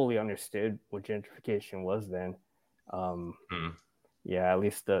people fully understood what gentrification was then. Yeah, at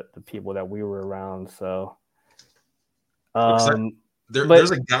least the people that we were around. So,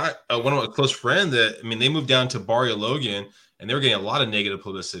 there's a guy, one of my close friends that they moved down to Barrio Logan, and they were getting a lot of negative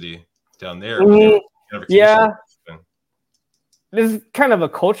publicity down there. Yeah, there's kind of a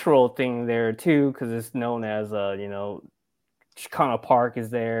cultural thing there too, because it's known as Chicano Park is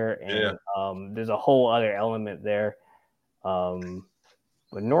there, and there's a whole other element there.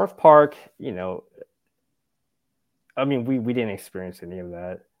 But North Park, we didn't experience any of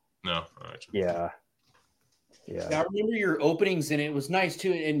that. No. Yeah. I remember your openings, and it was nice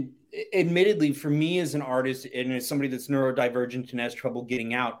too. And admittedly, for me as an artist and as somebody that's neurodivergent and has trouble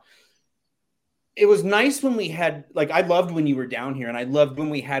getting out, it was nice when we had, like, I loved when you were down here, and I loved when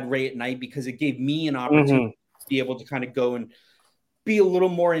we had Ray at Night, because it gave me an opportunity to be able to kind of go and be a little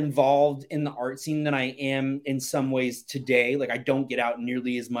more involved in the art scene than I am in some ways today. Like, I don't get out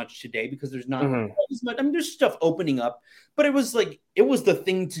nearly as much today because there's not as much. There's stuff opening up, but it was the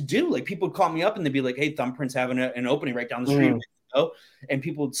thing to do. Like, people would call me up and they'd be like, "Hey, Thumbprint's having an opening right down the street." And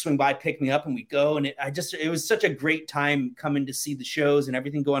people would swing by, pick me up, and we go. And it was such a great time coming to see the shows and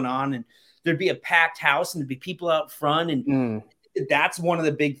everything going on. And there'd be a packed house and there'd be people out front. And that's one of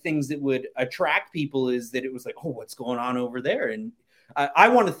the big things that would attract people, is that it was like, oh, what's going on over there? And I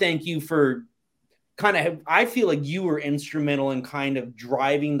want to thank you for I feel like you were instrumental in kind of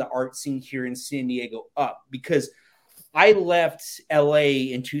driving the art scene here in San Diego up, because I left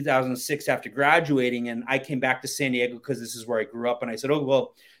LA in 2006 after graduating, and I came back to San Diego because this is where I grew up. And I said, oh,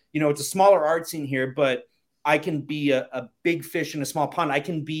 well, it's a smaller art scene here, but I can be a big fish in a small pond. I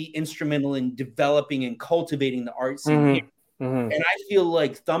can be instrumental in developing and cultivating the art scene here. And I feel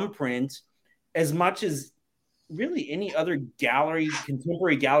like Thumbprint, as much as really any other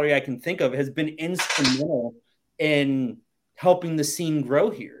contemporary gallery I can think of, has been instrumental in helping the scene grow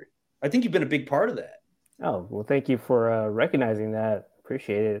here. I think you've been a big part of that. Oh, well, thank you for recognizing that.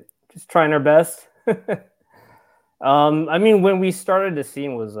 Appreciate it. Just trying our best. When we started, the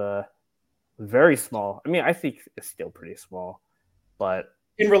scene was very small. I think it's still pretty small, but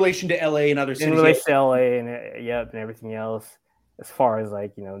in relation to LA and other cities. In relation to LA and everything else, as far as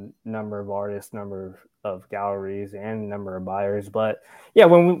number of artists, number of galleries, and number of buyers. But yeah,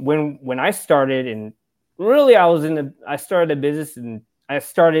 when I started, and really I started a business, and I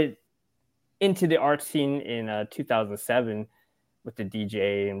started into the art scene in 2007 with the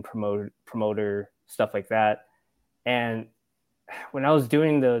DJ and promoter stuff like that. And when I was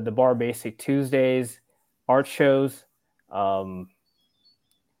doing the Bar Basic Tuesdays art shows, we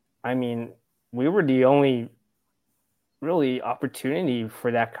were the only really opportunity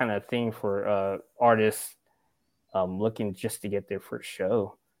for that kind of thing for artists looking just to get their first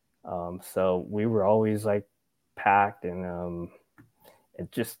show. So we were always packed, and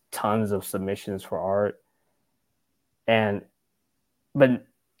just tons of submissions for art. But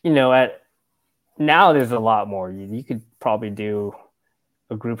now there's a lot more. You could probably do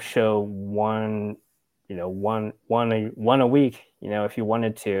a group show one a week, if you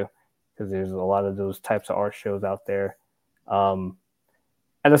wanted to, because there's a lot of those types of art shows out there.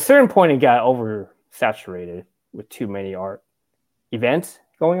 At a certain point, it got oversaturated with too many art events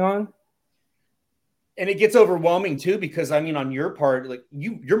going on. And it gets overwhelming too, because on your part,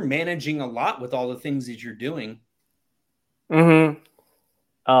 you're managing a lot with all the things that you're doing. You're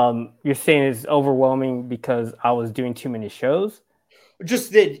saying it's overwhelming because I was doing too many shows?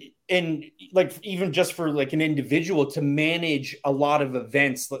 Just that, and even just for an individual to manage a lot of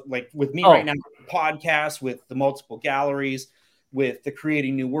events, with me right now, podcasts, with the multiple galleries, with the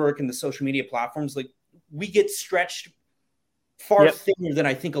creating new work and the social media platforms, we get stretched far thinner than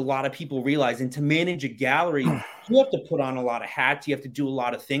I think a lot of people realize. And to manage a gallery, you have to put on a lot of hats. You have to do a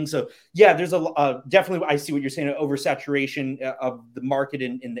lot of things. So yeah, there's definitely, I see what you're saying, oversaturation of the market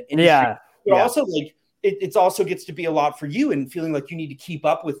in the industry. But also it's also gets to be a lot for you and feeling like you need to keep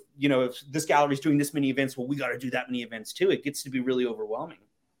up with, if this gallery is doing this many events, well, we got to do that many events too. It gets to be really overwhelming.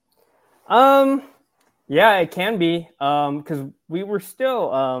 Yeah, it can be. Because we were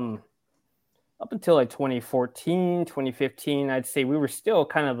still, up until like 2014, 2015, I'd say we were still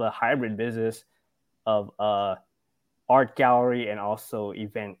kind of a hybrid business of art gallery and also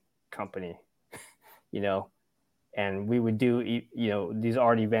event company, and we would do, these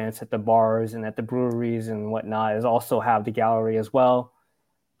art events at the bars and at the breweries and whatnot. Is also have the gallery as well.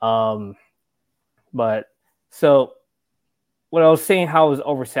 But so what I was saying, how it was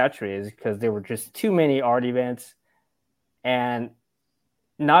oversaturated is because there were just too many art events and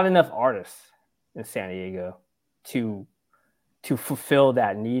not enough artists in San Diego to fulfill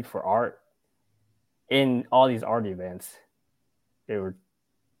that need for art in all these art events. There were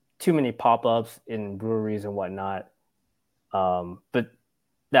too many pop-ups in breweries and whatnot. But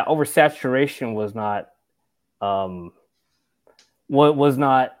that oversaturation was not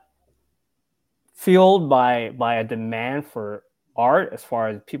fueled by a demand for art as far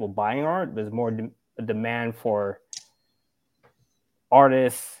as people buying art. There's more a demand for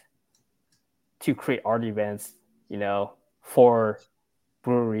artists to create art events, for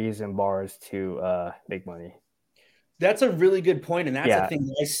breweries and bars to make money. That's a really good point. And that's a thing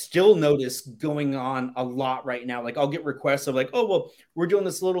that I still notice going on a lot right now. Like I'll get requests of like, oh, well, we're doing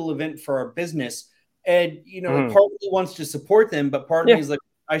this little event for our business. And, part of me wants to support them, but part of me is like,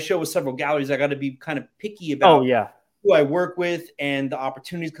 I show with several galleries. I got to be kind of picky about who I work with and the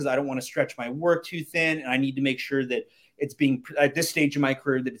opportunities, because I don't want to stretch my work too thin. And I need to make sure that it's being, at this stage of my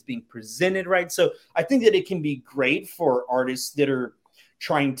career, that it's being presented right. So I think that it can be great for artists that are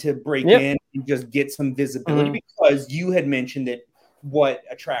trying to break in and just get some visibility, because you had mentioned that what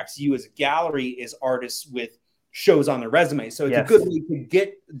attracts you as a gallery is artists with shows on their resume. So it's a good way to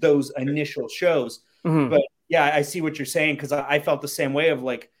get those initial shows. But yeah, I see what you're saying, because I felt the same way of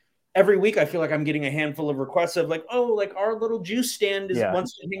like every week I feel like I'm getting a handful of requests of like, oh, like our little juice stand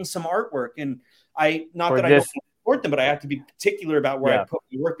wants to hang some artwork. And I don't support them, but I have to be particular about where I put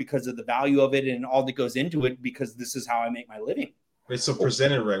my work because of the value of it and all that goes into it, because this is how I make my living. Wait, so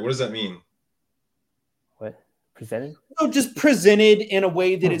presented right? What does that mean? What? Presented? No, just presented in a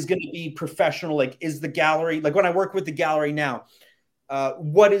way that is going to be professional. Like, is the gallery, like when I work with the gallery now,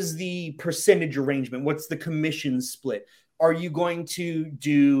 what is the percentage arrangement? What's the commission split? Are you going to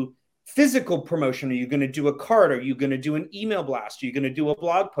do physical promotion? Are you going to do a card? Are you going to do an email blast? Are you going to do a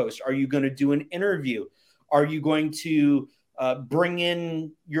blog post? Are you going to do an interview? Are you going to bring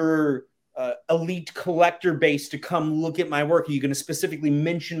in your elite collector base to come look at my work? Are you going to specifically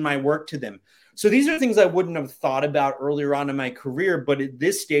mention my work to them? So these are things I wouldn't have thought about earlier on in my career, but at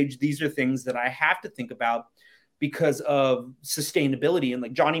this stage, these are things that I have to think about because of sustainability. And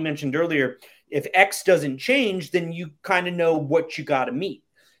like Johnny mentioned earlier, if X doesn't change, then you kind of know what you got to meet.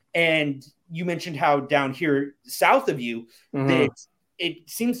 And you mentioned how down here south of you, that it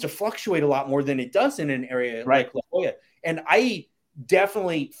seems to fluctuate a lot more than it does in an area like La Jolla. And I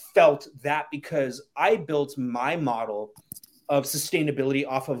definitely felt that because I built my model of sustainability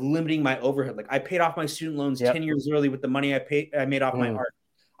off of limiting my overhead. Like I paid off my student loans 10 years early with the money I made off my art.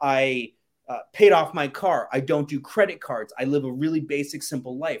 I paid off my car. I don't do credit cards. I live a really basic,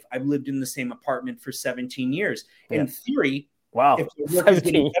 simple life. I've lived in the same apartment for 17 years. In theory, wow, if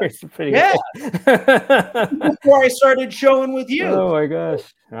 17 years, pretty good. Before I started showing with you. Oh my gosh.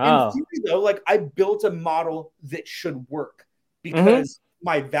 Wow. In theory, though, like I built a model that should work because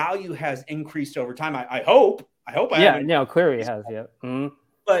my value has increased over time. I hope I haven't. Yeah, clearly it has.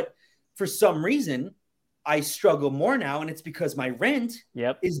 But for some reason, I struggle more now, and it's because my rent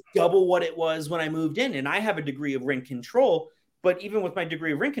is double what it was when I moved in, and I have a degree of rent control. But even with my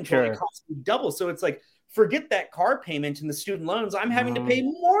degree of rent control, it costs me double. So it's like, forget that car payment and the student loans. I'm having to pay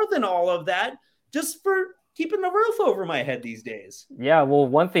more than all of that just for keeping the roof over my head these days. Yeah, well,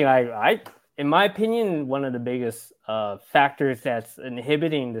 one thing I in my opinion, one of the biggest factors that's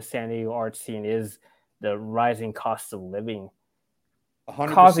inhibiting the San Diego art scene is the rising cost of living,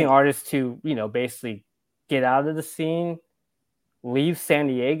 100%. Causing artists to, basically get out of the scene, leave San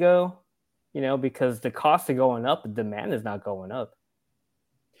Diego, because the costs are going up, the demand is not going up.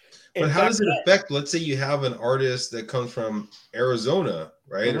 But how does it affect, let's say you have an artist that comes from Arizona,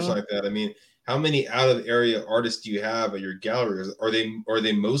 right? Or something like that. I mean, how many out of area artists do you have at your gallery? Are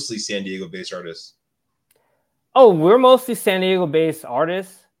they mostly San Diego based artists? Oh, we're mostly San Diego based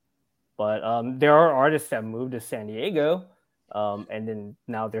artists, but there are artists that moved to San Diego, and then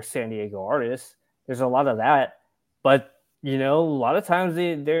now they're San Diego artists. There's a lot of that, but a lot of times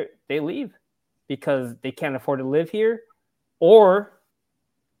they leave because they can't afford to live here, or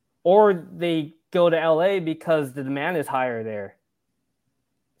they go to LA because the demand is higher there.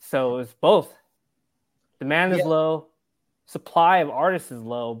 So it's both. Demand is low, supply of artists is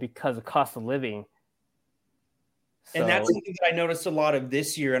low because of cost of living. And that's something that I noticed a lot of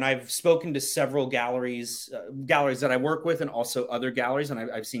this year. And I've spoken to several galleries that I work with, and also other galleries.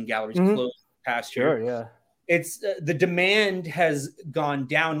 And I've seen galleries close past year. Sure, yeah. It's the demand has gone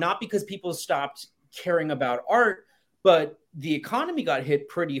down, not because people stopped caring about art, but the economy got hit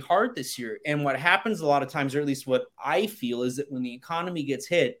pretty hard this year. And what happens a lot of times, or at least what I feel, is that when the economy gets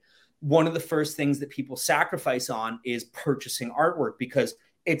hit, one of the first things that people sacrifice on is purchasing artwork, because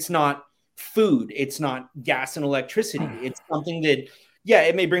it's not food, it's not gas and electricity. It's something that,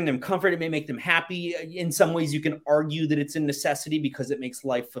 it may bring them comfort, it may make them happy. In some ways, you can argue that it's a necessity because it makes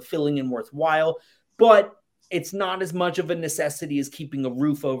life fulfilling and worthwhile, but it's not as much of a necessity as keeping a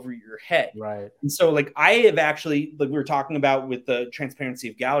roof over your head. Right. And so, like, I have actually, like we were talking about with the transparency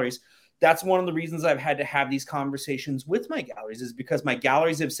of galleries, that's one of the reasons I've had to have these conversations with my galleries, is because my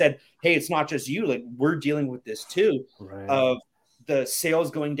galleries have said, hey, it's not just you, like, we're dealing with this too, of the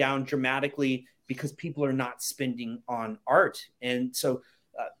sales going down dramatically because people are not spending on art. And so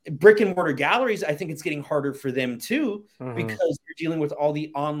brick and mortar galleries, I think it's getting harder for them too, because you're dealing with all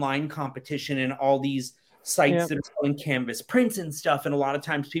the online competition and all these sites that are selling canvas prints and stuff. And a lot of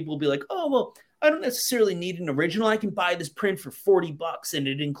times people will be like, oh, well, I don't necessarily need an original. I can buy this print for $40 and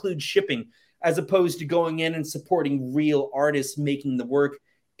it includes shipping, as opposed to going in and supporting real artists making the work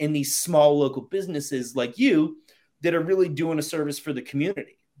in these small local businesses like you that are really doing a service for the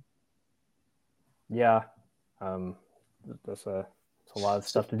community. Yeah. That's a lot of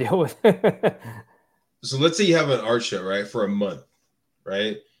stuff to deal with. So let's say you have an art show, right, for a month,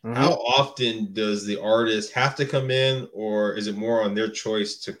 right? How often does the artist have to come in, or is it more on their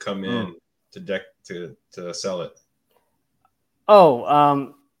choice to come in to sell it?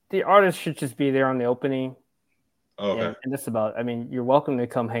 The artist should just be there on the opening. Okay. And that's about, I mean, you're welcome to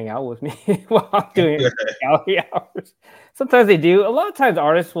come hang out with me while I'm doing gallery hours. Sometimes they do. A lot of times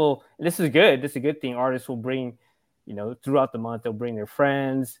artists will, and this is good. This is a good thing. Artists will bring, throughout the month, they'll bring their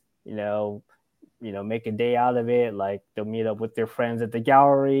friends, make a day out of it. Like, they'll meet up with their friends at the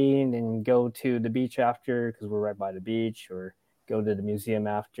gallery and then go to the beach after, because we're right by the beach, or go to the museum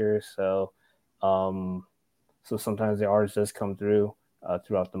after. So sometimes the artist does come through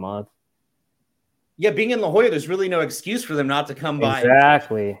throughout the month. Yeah, being in La Jolla, there's really no excuse for them not to come by.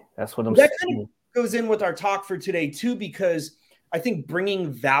 Exactly. That's what I'm saying. That kind of goes in with our talk for today too, because I think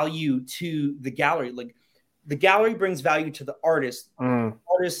bringing value to the gallery, like the gallery brings value to the artist.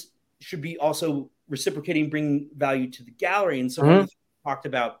 Artists should be also reciprocating, bringing value to the gallery. And so what we talked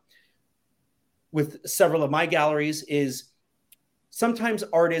about with several of my galleries is sometimes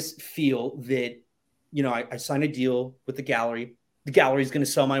artists feel that, I sign a deal with the gallery is going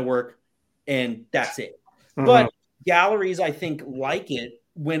to sell my work, and that's it. But galleries, I think, like it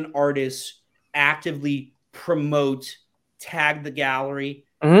when artists actively promote, tag the gallery,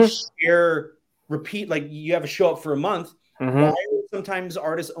 share, repeat. Like, you have a show up for a month. Why are sometimes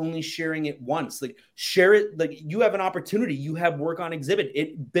artists only sharing it once? Like, share it. Like, you have an opportunity. You have work on exhibit.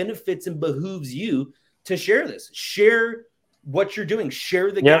 It benefits and behooves you to share this. Share what you're doing.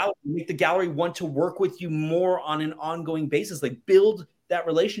 Share the gallery. Make the gallery want to work with you more on an ongoing basis. Like, build that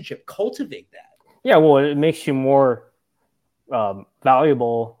relationship, cultivate that. Yeah, well, it makes you more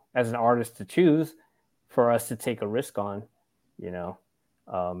valuable as an artist to choose for us to take a risk on. We know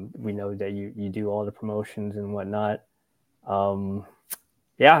that you do all the promotions and whatnot.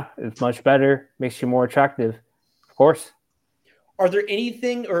 It's much better, makes you more attractive, of course. Are there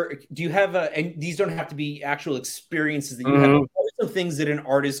anything, or do you have and these don't have to be actual experiences that you have, what are some things that an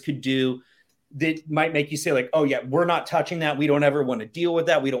artist could do that might make you say, like, oh yeah, we're not touching that. We don't ever want to deal with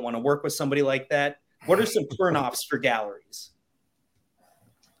that. We don't want to work with somebody like that. What are some turnoffs for galleries?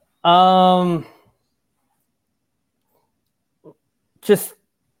 Just,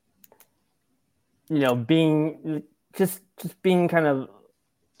 being kind of,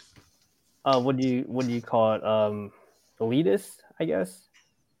 what do you call it? Elitist, I guess.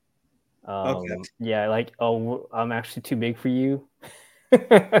 Okay. Yeah. Like, oh, I'm actually too big for you.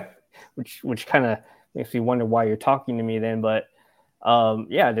 which kind of makes me wonder why you're talking to me then. But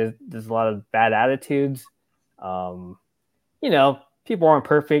there's a lot of bad attitudes. People aren't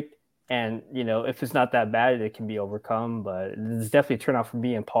perfect, and if it's not that bad, it can be overcome. But it's definitely a turnout for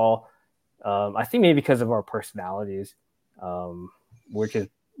me and Paul. I think maybe because of our personalities, we're just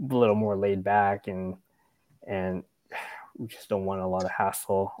a little more laid back, and we just don't want a lot of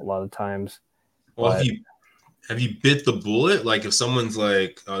hassle a lot of times. Well, have you bit the bullet? Like, if someone's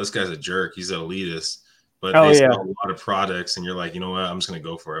like, oh, this guy's a jerk, he's an elitist, but they sell a lot of products, and you're like, you know what, I'm just going to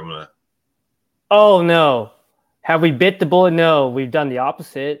go for it. Oh no. Have we bit the bullet? No, we've done the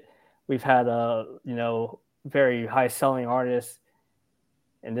opposite. We've had very high selling artists,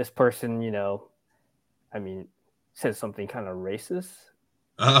 and this person, says something kind of racist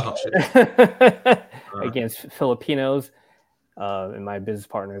Oh, shit. against Filipinos. And my business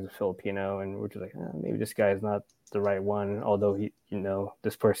partner is a Filipino, and we're just like, maybe this guy is not the right one. Although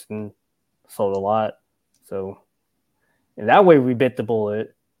this person sold a lot, so in that way we bit the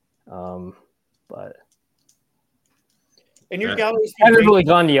bullet. But and your galleries haven't really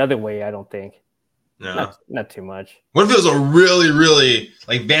gone the other way, I don't think. No, not too much. What if it was a really, really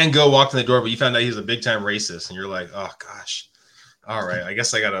like Van Gogh walked in the door, but you found out he was a big time racist, and you're like, oh gosh, all right, I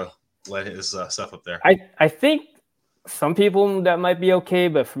guess I gotta let his stuff up there. I think some people that might be okay,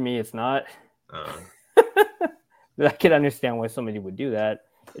 but for me, it's not. I can understand why somebody would do that.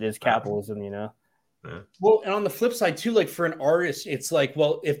 It is capitalism, Yeah. Well, and on the flip side too, like for an artist, it's like,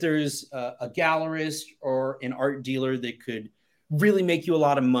 well, if there's a gallerist or an art dealer that could really make you a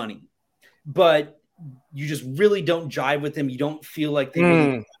lot of money, but you just really don't jive with them, you don't feel like they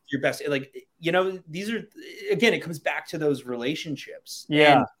really want your best. Like, these are, again, it comes back to those relationships.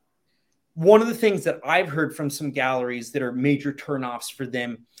 Yeah. And one of the things that I've heard from some galleries that are major turnoffs for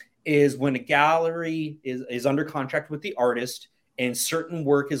them is when a gallery is under contract with the artist and certain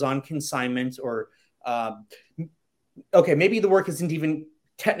work is on consignment, or maybe the work isn't even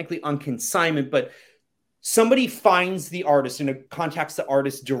technically on consignment, but somebody finds the artist and contacts the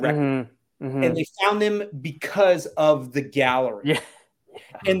artist directly, and they found them because of the gallery. Yeah.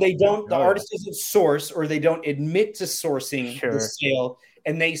 And they don't, the artist doesn't source, or they don't admit to sourcing the sale,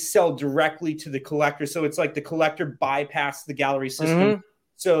 and they sell directly to the collector. So it's like the collector bypassed the gallery system.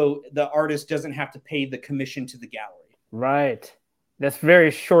 So the artist doesn't have to pay the commission to the gallery. Right. That's very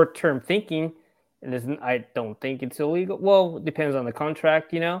short-term thinking. And I don't think it's illegal. Well, it depends on the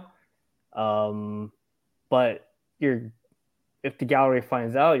contract, But if the gallery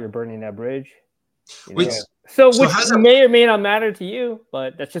finds out, you're burning that bridge. Which may or may not matter to you,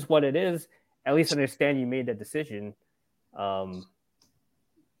 but that's just what it is. At least understand you made that decision. I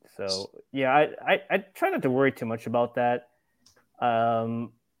try not to worry too much about that.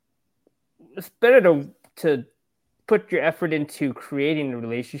 It's better to put your effort into creating a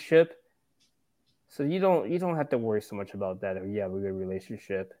relationship, so you don't have to worry so much about that if you have a good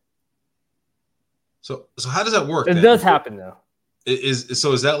relationship. So how does that work? It does happen though. Is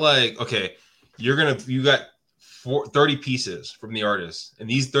that like, okay, you got 30 pieces from the artist, and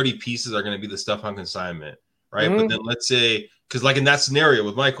these 30 pieces are going to be the stuff on consignment, right? But then let's say, because like in that scenario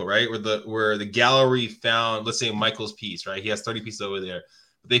with Michael, right, where the gallery found, let's say, Michael's piece, right? He has 30 pieces over there.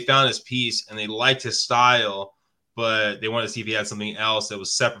 But they found his piece and they liked his style, but they wanted to see if he had something else that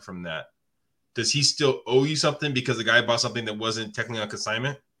was separate from that. Does he still owe you something because the guy bought something that wasn't technically on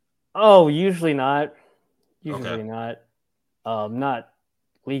consignment? Oh, usually not. Okay. Not. Not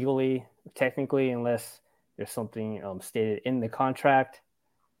legally, technically, unless there's something stated in the contract.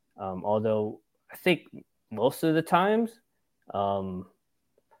 Although I think most of the times, the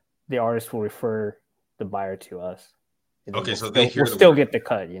artist will refer the buyer to us. Okay, so we'll still get the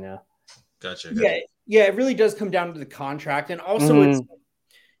cut, Gotcha. Yeah, it really does come down to the contract. And also, it's,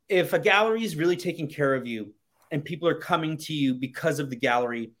 if a gallery is really taking care of you and people are coming to you because of the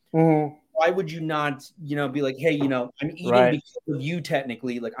gallery, why would you not, be like, hey, I'm eating because of you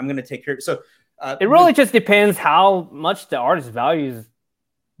technically, like I'm going to take care of it. So it really just depends how much the artist values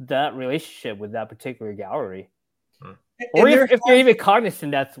that relationship with that particular gallery. Or if they're even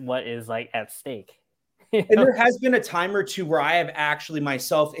cognizant that's what is like at stake. And there has been a time or two where I have actually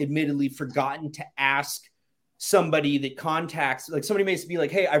myself admittedly forgotten to ask somebody that contacts, like somebody may be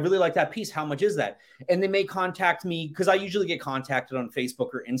like, hey, I really like that piece. How much is that? And they may contact me, because I usually get contacted on Facebook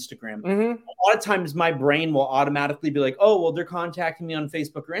or Instagram. A lot of times my brain will automatically be like, oh, well, they're contacting me on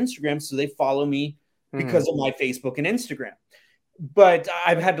Facebook or Instagram, so they follow me because of my Facebook and Instagram. But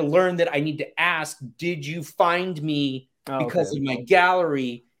I've had to learn that I need to ask, did you find me because of my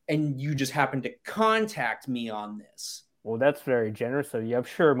gallery? And you just happen to contact me on this. Well, that's very generous of you. I'm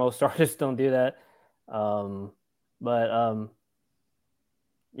sure most artists don't do that.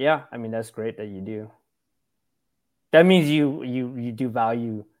 Yeah, I mean, that's great that you do. That means you do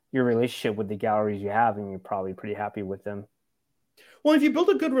value your relationship with the galleries you have, and you're probably pretty happy with them. Well, if you build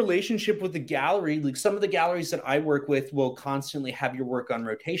a good relationship with the gallery, like some of the galleries that I work with will constantly have your work on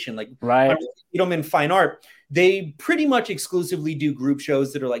rotation. Like, in fine art, they pretty much exclusively do group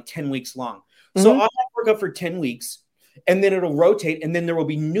shows that are like 10 weeks long. So I'll have work up for 10 weeks, and then it'll rotate, and then there will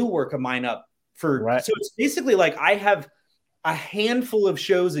be new work of mine up for. So it's basically like I have a handful of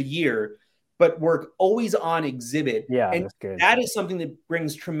shows a year, but work always on exhibit. Yeah, and that's good. that is something that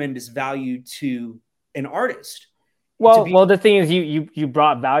brings tremendous value to an artist. Well, the thing is, you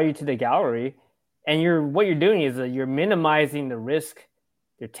brought value to the gallery, and what you're doing is you're minimizing the risk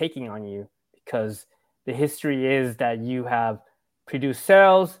they're taking on you, because the history is that you have produced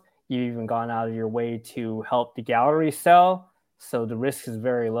sales, you've even gone out of your way to help the gallery sell, so the risk is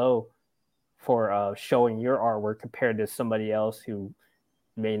very low for showing your artwork compared to somebody else who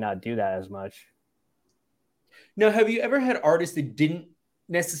may not do that as much. Now, have you ever had artists that didn't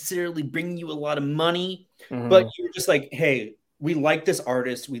necessarily bring you a lot of money, but you were just like, hey, we like this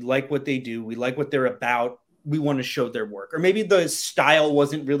artist, we like what they do, we like what they're about, we want to show their work? Or maybe the style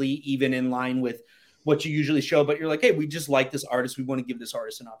wasn't really even in line with what you usually show, but you're like, hey, we just like this artist, we want to give this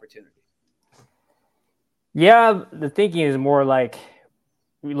artist an opportunity. Yeah, the thinking is more like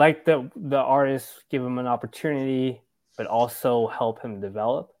we like the artist, give him an opportunity, but also help him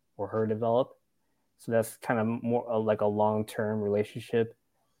develop or her develop. So that's kind of more like a long-term relationship.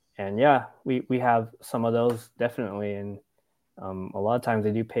 And yeah, we have some of those, definitely. And a lot of times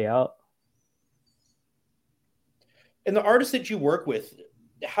they do pay out. And the artists that you work with,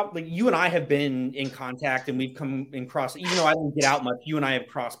 how, like, you and I have been in contact, and we've come in cross, even though I don't get out much, you and I have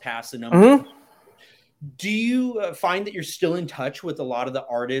crossed paths a number of times. Do you find that you're still in touch with a lot of the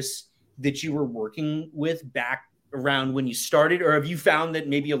artists that you were working with back around when you started? Or have you found that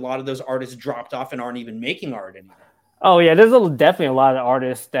maybe a lot of those artists dropped off and aren't even making art anymore? Oh, yeah, there's definitely a lot of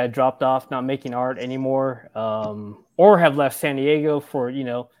artists that dropped off, not making art anymore, or have left San Diego for,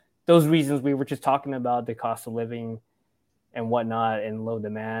 those reasons we were just talking about, the cost of living and whatnot and low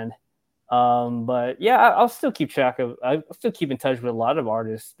demand. But yeah, I'll still keep I'll still keep in touch with a lot of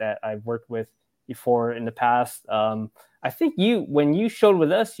artists that I've worked with before in the past. I think when you showed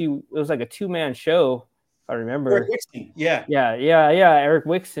with us, it was like a 2-man show, if I remember. Eric Wixon. Yeah. Eric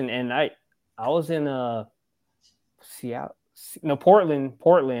Wixon. And I was in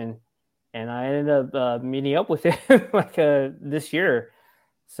Portland, and I ended up meeting up with him like this year.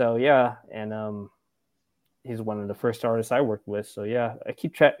 So yeah, and he's one of the first artists I worked with. So yeah, I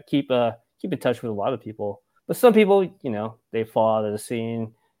keep in touch with a lot of people. But some people, they fall out of the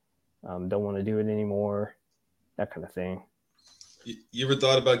scene, don't want to do it anymore, that kind of thing. You ever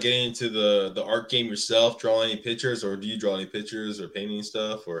thought about getting into the art game yourself, draw any pictures, or do you draw any pictures or painting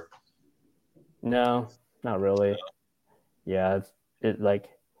stuff? Or no, not really. Yeah, it like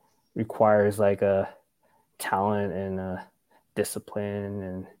requires like a talent and discipline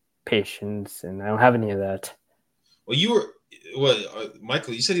and patience, and I don't have any of that. Well,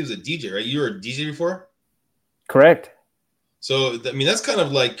 Michael, you said he was a DJ, right? You were a DJ before? Correct. So, I mean, that's kind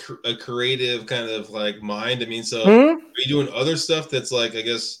of like a creative kind of like mind. I mean, so are you doing other stuff that's like, I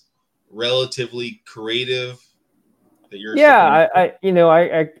guess, relatively creative that you're? Yeah,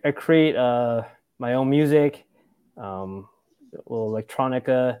 I create my own music, a little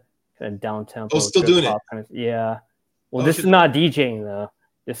electronica, kind of down tempo. Oh, still doing it? Kind of, yeah. Well, this is not DJing though.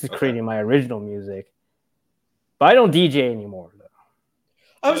 This is creating my original music, but I don't DJ anymore though.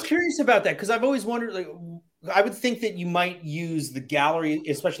 I was curious about that because I've always wondered, like, I would think that you might use the gallery,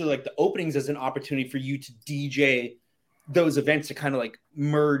 especially like the openings, as an opportunity for you to DJ those events to kind of like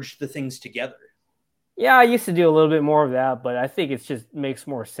merge the things together. Yeah, I used to do a little bit more of that, but I think it just makes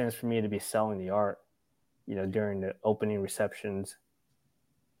more sense for me to be selling the art, during the opening receptions.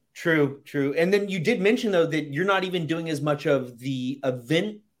 True. And then you did mention though that you're not even doing as much of the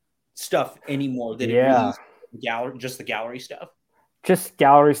event stuff anymore. Just the gallery stuff. Just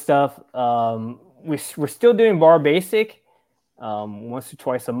gallery stuff. We're still doing Bar Basic once or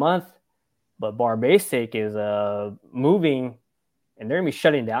twice a month, but Bar Basic is moving, and they're gonna be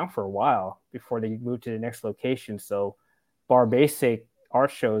shutting down for a while before they move to the next location. So Bar Basic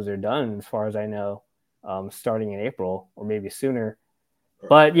art shows are done, as far as I know, starting in April or maybe sooner.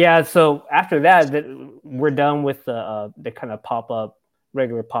 But yeah, so after that we're done with the kind of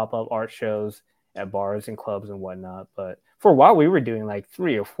regular pop-up art shows at bars and clubs and whatnot. But for a while we were doing like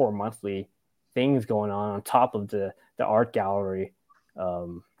 3 or 4 monthly things going on top of the art gallery.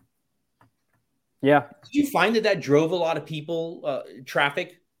 Yeah. Did you find that drove a lot of people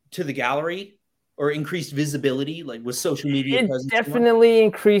traffic to the gallery or increased visibility, like with social media? It definitely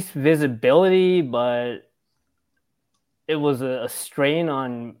increased visibility, but it was a strain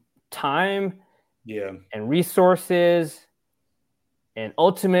on time and resources. And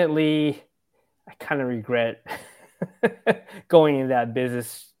ultimately, I kind of regret going in that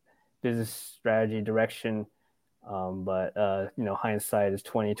business strategy direction. But hindsight is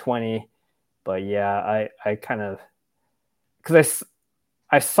 2020. But yeah, I kind of, because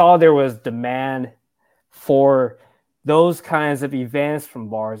I saw there was demand for those kinds of events from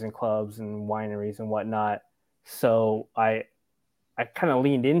bars and clubs and wineries and whatnot. So I kind of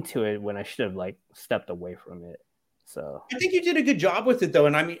leaned into it when I should have like stepped away from it. So I think you did a good job with it though.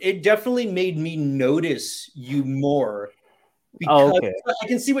 And I mean, it definitely made me notice you more because I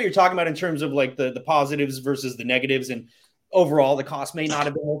can see what you're talking about in terms of like the positives versus the negatives, and overall the cost may not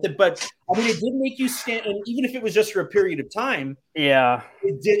have been worth it, but I mean, it did make you stand, and even if it was just for a period of time,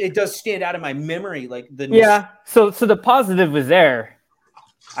 it does stand out in my memory. Like so the positive was there.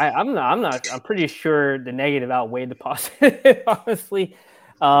 I'm pretty sure the negative outweighed the positive, honestly.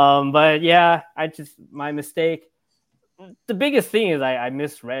 But yeah, my mistake. The biggest thing is I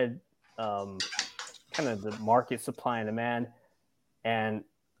misread kind of the market supply and demand, and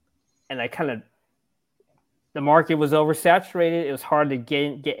I kind of, the market was oversaturated. It was hard to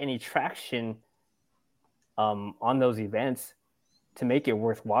get any traction on those events to make it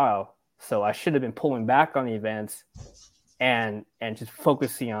worthwhile. So I should have been pulling back on the events and just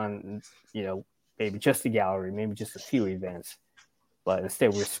focusing on, maybe just the gallery, maybe just a few events. But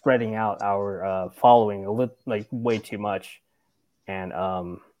instead, we're spreading out our following like way too much. And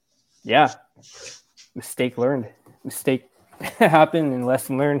mistake learned. Mistake happened and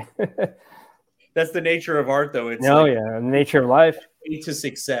lesson learned. That's the nature of art, though. It's the nature of life. To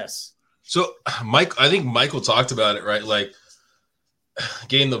success. So, Mike, I think Michael talked about it, right? Like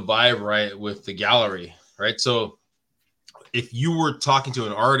getting the vibe right with the gallery, right? So if you were talking to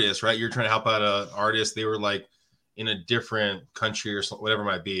an artist, right, you're trying to help out an artist, they were like in a different country or something, whatever it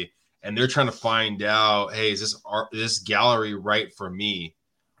might be, and they're trying to find out, hey, is this gallery right for me?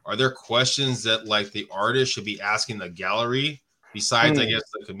 Are there questions that like the artist should be asking the gallery besides, I guess,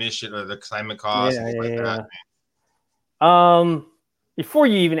 the commission or the assignment cost? That? Before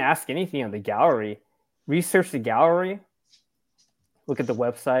you even ask anything on the gallery, research the gallery, look at the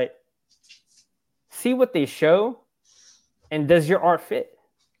website, see what they show, and does your art fit?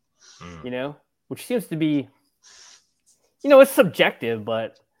 Which seems to be, it's subjective,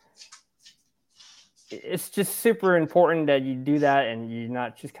 but it's just super important that you do that and you're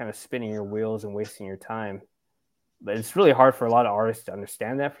not just kind of spinning your wheels and wasting your time. But it's really hard for a lot of artists to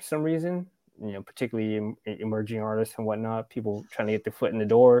understand that for some reason, particularly emerging artists and whatnot, people trying to get their foot in the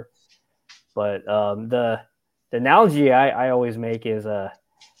door. But the analogy I always make is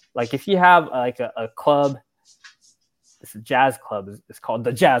like if you have like a club, it's a jazz club, it's called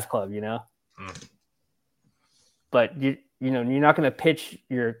the Jazz Club, But you're not going to pitch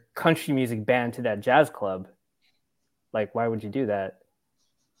your country music band to that jazz club. Like, why would you do that?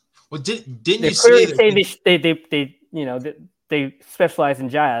 Well, didn't you say they specialize in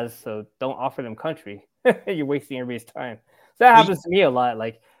jazz, so don't offer them country. You're wasting everybody's time. So that happens to me a lot.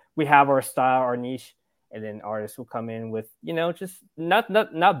 Like we have our style, our niche, and then artists will come in with just not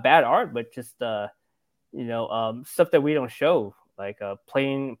bad art, but just stuff that we don't show, like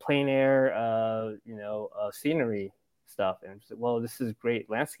plain air, scenery stuff. And just, well, this is great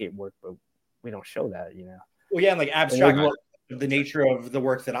landscape work, but we don't show that, Well, yeah, and like abstract work, the nature of the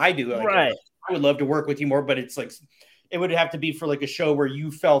work that I do. Like, right. I would love to work with you more, but it's like it would have to be for like a show where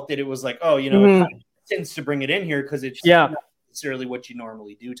you felt that it was like, oh, it kind of tends to bring it in here because it's not necessarily what you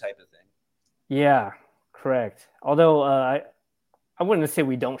normally do type of thing. Yeah, correct. Although I wouldn't say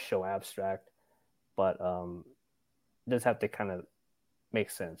we don't show abstract, but it does have to kind of make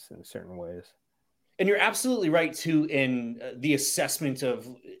sense in certain ways. And you're absolutely right too in the assessment of,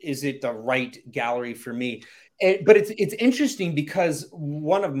 is it the right gallery for me? But it's interesting because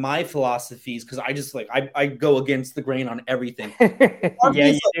one of my philosophies, because I just I go against the grain on everything. Yeah,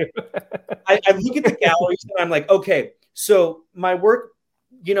 you do. I look at the galleries and I'm like, okay, so my work,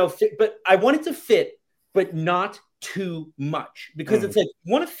 fit, but I want it to fit, but not too much, because it's like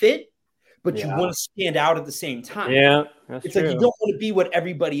you want to fit, but you want to stand out at the same time. Yeah, that's it's true. Like you don't want to be what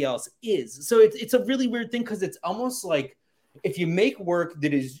everybody else is. So it's a really weird thing, because it's almost like if you make work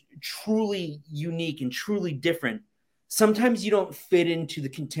that is truly unique and truly different, sometimes you don't fit into the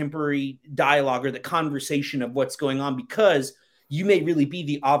contemporary dialogue or the conversation of what's going on, because you may really be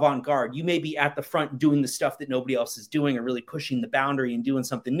the avant-garde. You may be at the front doing the stuff that nobody else is doing, or really pushing the boundary and doing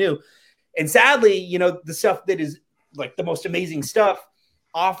something new. And sadly, the stuff that is like the most amazing stuff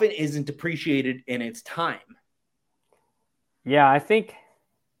often isn't appreciated in its time. Yeah, I think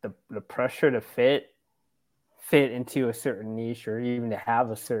the pressure to fit into a certain niche, or even to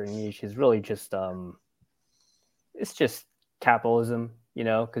have a certain niche, is really just it's just capitalism,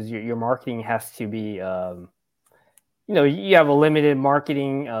 because your marketing has to be you have a limited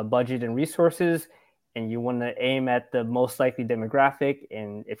marketing budget and resources, and you want to aim at the most likely demographic.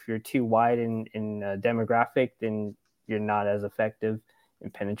 And if you're too wide in demographic, then you're not as effective.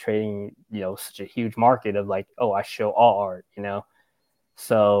 and penetrating, such a huge market of like, oh, I show all art,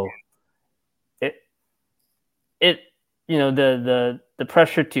 So the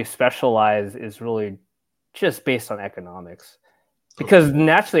pressure to specialize is really just based on economics, because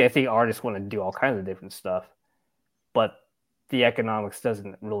naturally I think artists want to do all kinds of different stuff, but the economics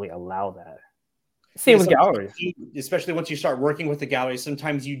doesn't really allow that. Same with galleries. Especially once you start working with the gallery,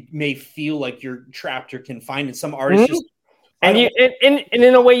 sometimes you may feel like you're trapped or confined, and some artists just and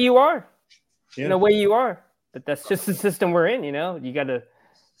in a way you are. Yeah. In a way you are. But that's just the system we're in, You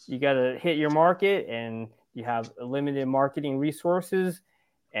gotta hit your market, and you have limited marketing resources,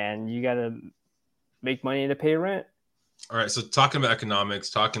 and you gotta make money to pay rent. All right. So talking about economics,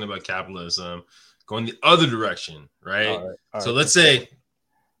 talking about capitalism, going the other direction, right? All right. So let's say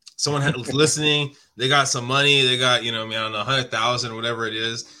someone listening, they got some money, they got, I don't know, 100,000 or whatever it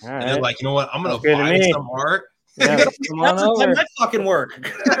is. And they're like, you know what? I'm going to buy some art. Yeah, that fucking work.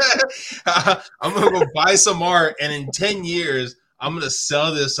 I'm going to go buy some art. And in 10 years, I'm going to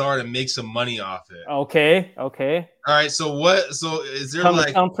sell this art and make some money off it. Okay. All right. So is there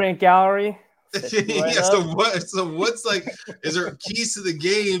Thumbprint gallery? Yeah. So what's like, is there keys to the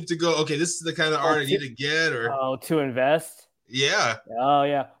game to go, okay, this is the kind of art I need to get, or to invest? Yeah. Oh,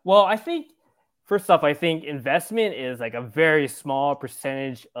 yeah. Well, first off, I think investment is like a very small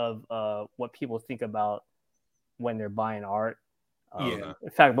percentage of what people think about when they're buying art. In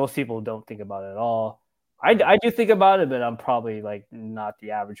fact, most people don't think about it at all. I do think about it, but I'm probably like not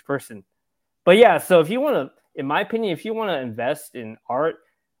the average person. But yeah, so if you want to, in my opinion, if you want to invest in art,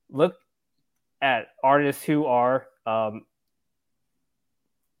 look at artists who are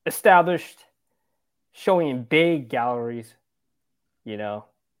established, showing in big galleries, a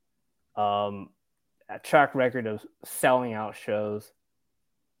track record of selling out shows,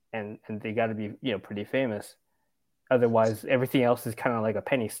 and they got to be, pretty famous. Otherwise, everything else is kind of like a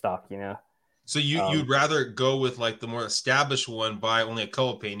penny stock, So you'd rather go with like the more established one, buy only a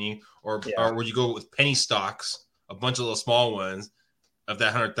couple painting, or would you go with penny stocks, a bunch of little small ones of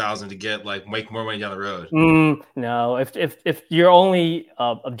that 100,000 to get make more money down the road? No, if your only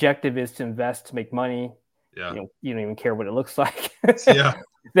objective is to invest to make money, you don't even care what it looks like.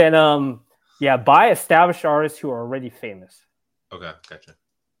 Then buy established artists who are already famous. Okay, gotcha.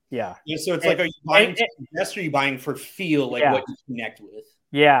 Yeah. So it's are you buying to invest, or are you buying for feel, what you connect with?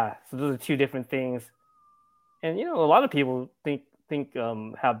 Yeah. So those are two different things. And a lot of people think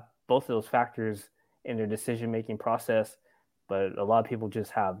have both of those factors in their decision-making process, but a lot of people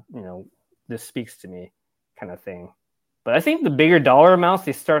just have, this speaks to me kind of thing. But I think the bigger dollar amounts,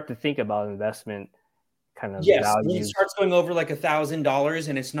 they start to think about investment kind of values. When it starts going over like $1,000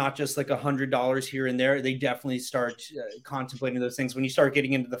 and it's not just like $100 here and there, they definitely start contemplating those things. When you start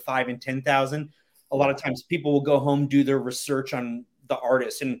getting into the 5,000 and 10,000, a lot of times people will go home, do their research on the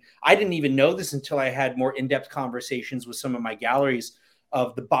artist. And I didn't even know this until I had more in-depth conversations with some of my galleries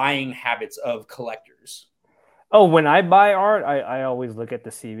of the buying habits of collectors. Oh, when I buy art, I always look at the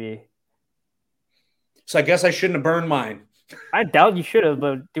CV. So I guess I shouldn't have burned mine. I doubt you should have,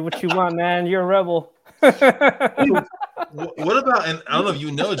 but do what you want, man. You're a rebel. What about, and I don't know if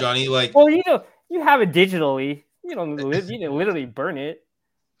you know, Johnny, well, you have it digitally. You didn't literally burn it.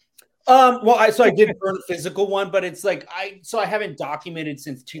 I did burn a physical one, but it's like I haven't documented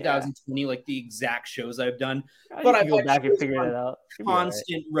since 2020 like the exact shows I've done. But I go back and figure it out.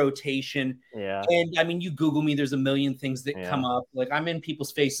 Constant rotation. Yeah. And I mean, you Google me, there's a million things that come up. Like I'm in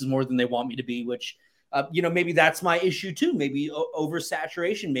people's faces more than they want me to be, which maybe that's my issue too. Maybe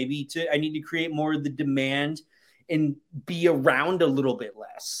oversaturation. Maybe I need to create more of the demand and be around a little bit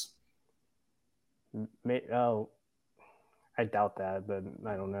less. I doubt that, but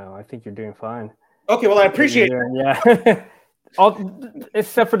I don't know. I think you're doing fine. Okay, well, I appreciate it. Yeah.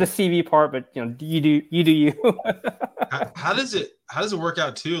 Except for the CV part, but you do you. How does it work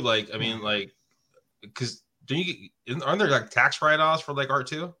out too? Like, I mean, because aren't there like tax write-offs for like art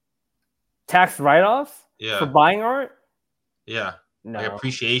too? Tax write-offs? Yeah. For buying art? Yeah. No. Like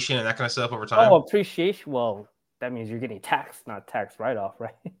appreciation and that kind of stuff over time. Oh, appreciation. Well, that means you're getting taxed, not tax write-off,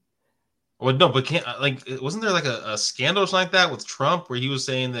 right? Well, no, but wasn't there like a scandal or something like that with Trump where he was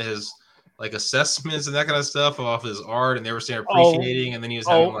saying that his like assessments and that kind of stuff off his art, and they were saying appreciating, and then he was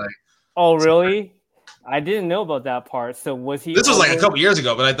having like. Oh, really? I didn't know about that part. So was he? This was like a couple years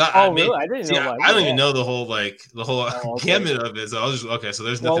ago, but I thought. Oh, really? I didn't know. I don't even know the whole gamut of it. So I was just okay. So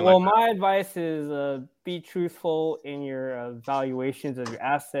there's nothing. Well, my advice is be truthful in your valuations of your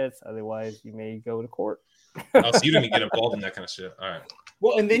assets. Otherwise, you may go to court. Oh, so you didn't get involved in that kind of shit. All right.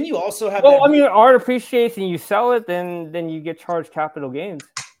 Well, and then you also have. Well, I mean, art appreciates and you sell it, then you get charged capital gains.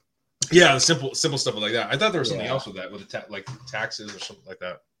 Yeah, simple stuff like that. I thought there was something else with that, with the taxes or something like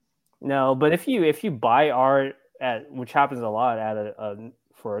that. No, but if you buy art which happens a lot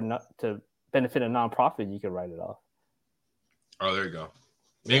to benefit a nonprofit, you can write it off. Oh, there you go.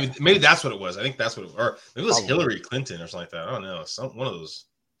 Maybe that's what it was. I think that's what or maybe it was Probably. Hillary Clinton or something like that. I don't know. One of those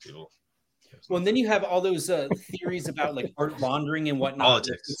people. Well, and then you have all those theories about like art laundering and whatnot.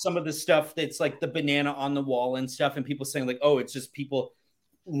 Politics. Some of the stuff that's like the banana on the wall and stuff, and people saying like, oh, it's just people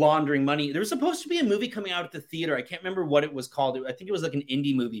laundering money. There was supposed to be a movie coming out at the theater. I can't remember what it was called. I think it was like an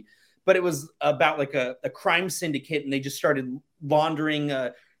indie movie, but it was about like a crime syndicate, and they just started laundering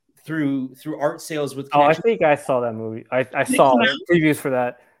through art sales with. I think I saw that movie. I saw previews for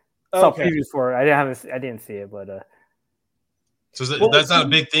that. Saw previews for it. I didn't see it, but. So that's not a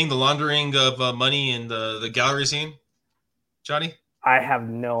big thing, the laundering of money in the gallery scene, Johnny? I have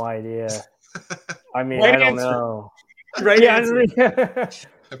no idea. I mean, right I don't answer. know. Right? Yeah,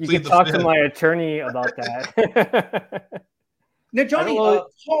 you can talk to my attorney about that. Now, Johnny,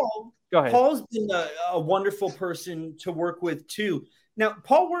 Paul. Go ahead. Paul's been a wonderful person to work with too. Now,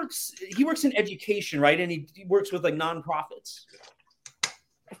 Paul works in education, right? And he works with like nonprofits.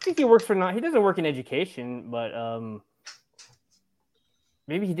 I think he works he doesn't work in education, but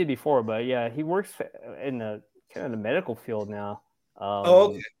maybe he did before, but yeah, he works in the kind of the medical field now.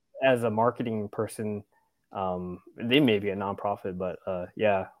 As a marketing person. They may be a nonprofit, but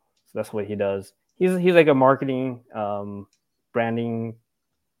yeah, so that's what he does. He's like a marketing, branding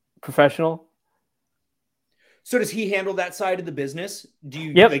professional. So does he handle that side of the business? Do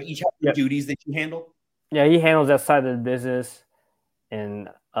you like each have the duties that you handle? Yeah, he handles that side of the business, and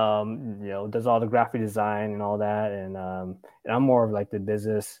does all the graphic design and all that, and I'm more of like the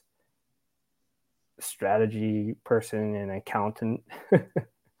business strategy person and accountant,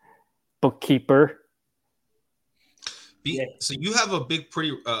 bookkeeper. So you have a big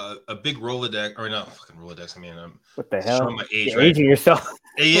Rolodex, or not fucking Rolodex. I mean, what the hell? Showing my age, You're right? aging yourself.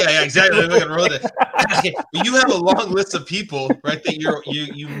 Yeah, exactly. Fucking Rolodex. You have a long list of people, right? That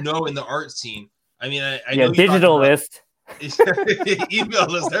you know in the art scene. I mean, I know digital list. Email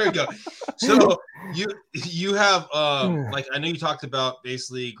list. There you go. So you have like I know you talked about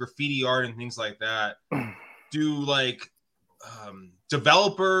basically graffiti art and things like that. Do like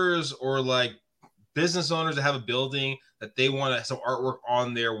developers or like business owners that have a building that they want some artwork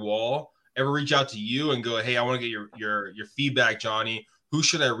on their wall ever reach out to you and go, hey, I want to get your feedback, Johnny? Who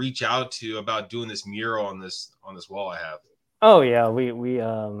should I reach out to about doing this mural on this wall I have? Oh yeah, we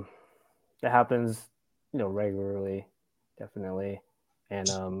that happens, regularly, definitely, and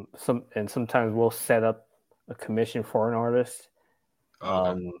sometimes we'll set up a commission for an artist,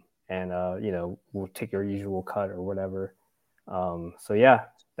 and we'll take your usual cut or whatever. So yeah,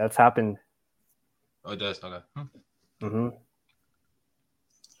 that's happened. Oh, it does. Okay. Mm-hmm.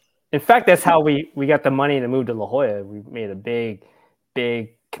 In fact, that's how we got the money to move to La Jolla. We made a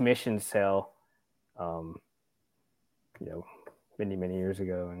big commission sale, many years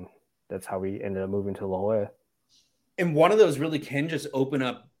ago, and that's how we ended up moving to La Jolla. And one of those really can just open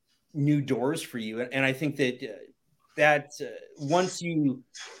up new doors for you. And I think that once you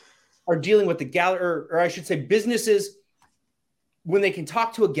are dealing with the gallery, or I should say businesses, when they can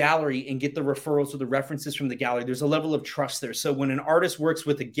talk to a gallery and get the referrals or the references from the gallery, there's a level of trust there. So when an artist works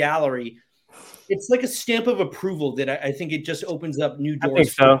with a gallery, it's like a stamp of approval that I think it just opens up new doors. I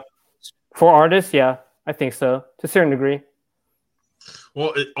think so. For artists, yeah, I think so, to a certain degree.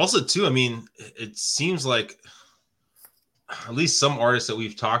 Well, also, too, I mean, it seems like at least some artists that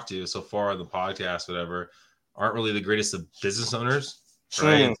we've talked to so far on the podcast, whatever, aren't really the greatest of business owners,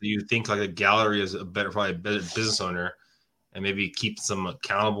 right? So you think like a gallery is probably a better business owner, and maybe keeps them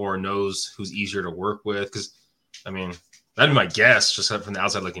accountable or knows who's easier to work with. Because, I mean, that'd be my guess, just from the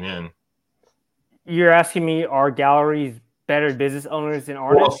outside looking in. You're asking me, are galleries better business owners than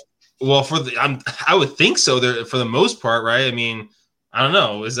artists? Well, I would think so. They're, for the most part, right? I mean, I don't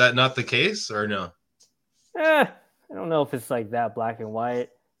know. Is that not the case or no? I don't know if it's like that black and white.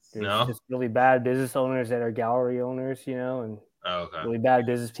 There's just really bad business owners that are gallery owners, and really bad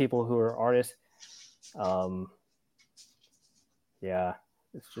business people who are artists. Yeah,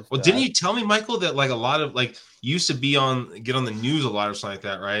 it's just. Well, didn't you tell me, Michael, that like a lot of like you used to get on the news a lot or something like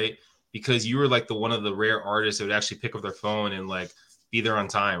that, right? Because you were like one of the rare artists that would actually pick up their phone and like be there on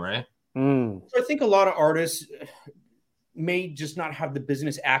time, right? I think a lot of artists may just not have the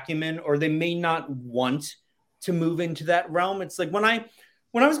business acumen, or they may not want to move into that realm. It's like when I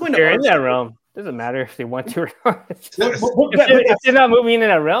was going to they're in that realm. Doesn't matter if they want to or not. If they're not moving into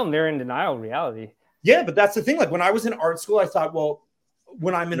that realm, they're in denial of reality. Yeah, but that's the thing. Like when I was in art school, I thought, well,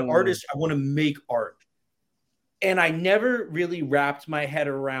 when I'm an artist, I want to make art. And I never really wrapped my head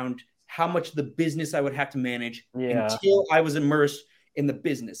around how much the business I would have to manage Yeah. until I was immersed in the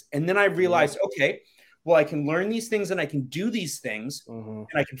business. And then I realized, okay, well, I can learn these things and I can do these things and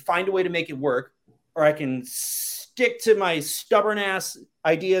I can find a way to make it work, or I can stick to my stubborn ass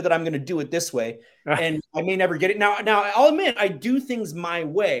idea that I'm going to do it this way. And I may never get it. Now I'll admit I do things my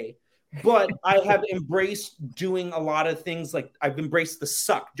way, but I have embraced doing a lot of things. Like I've embraced the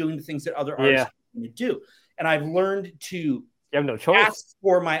suck, doing the things that other artists do. And I've learned to you have no choice. Ask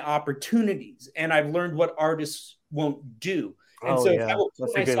for my opportunities. And I've learned what artists won't do. And so if I will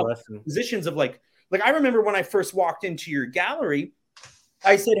put myself in positions of like I remember when I first walked into your gallery,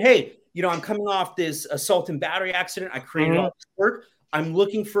 I said, hey, I'm coming off this assault and battery accident. I created all this work. I'm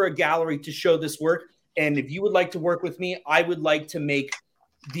looking for a gallery to show this work. And if you would like to work with me, I would like to make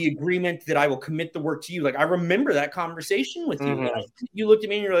the agreement that I will commit the work to you. Like I remember that conversation with you. You looked at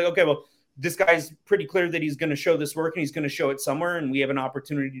me and you're like, okay, well, this guy's pretty clear that he's going to show this work and he's going to show it somewhere. And we have an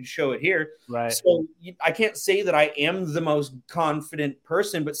opportunity to show it here. Right. So I can't say that I am the most confident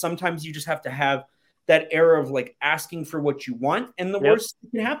person, but sometimes you just have to have that era of like asking for what you want. And the worst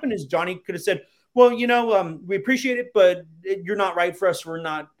that can happen is Johnny could have said, well, we appreciate it, but you're not right for us. We're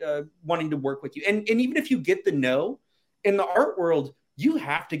not wanting to work with you. And even if you get the no in the art world, you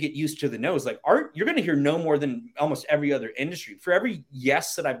have to get used to the no's. Like art, you're going to hear no more than almost every other industry. For every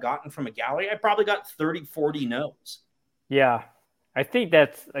yes that I've gotten from a gallery, I probably got 30, 40 no's. Yeah. I think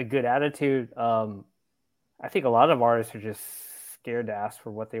that's a good attitude. I think a lot of artists are just scared to ask for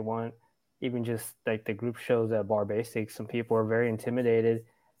what they want. Even just like the group shows at Bar Basics, some people are very intimidated.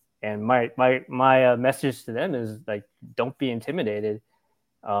 And my message to them is like, don't be intimidated.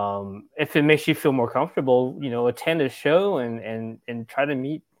 If it makes you feel more comfortable, attend a show and try to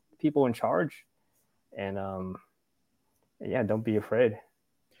meet people in charge. And don't be afraid.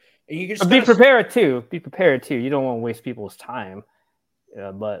 And you can be prepared too. Be prepared too. You don't want to waste people's time.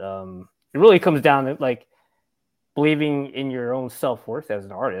 But it really comes down to like believing in your own self-worth as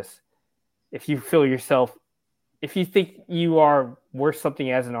an artist. If you think you are worth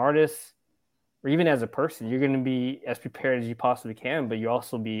something as an artist or even as a person, you're going to be as prepared as you possibly can, but you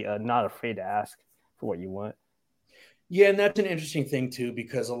also be not afraid to ask for what you want. Yeah. And that's an interesting thing too,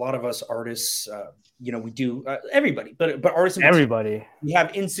 because a lot of us artists, we do everybody, but artists, everybody, we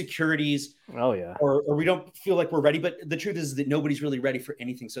have insecurities. Oh yeah. Or we don't feel like we're ready, but the truth is that nobody's really ready for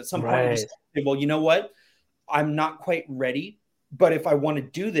anything. So at some point, you say, well, you know what? I'm not quite ready, but if I want to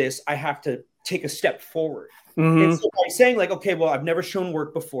do this, I have to take a step forward. And so by saying like, okay, well, I've never shown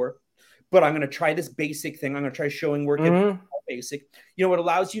work before, but I'm going to try this basic thing. I'm going to try showing work at basic. It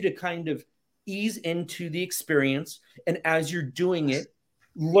allows you to kind of ease into the experience. And as you're doing it,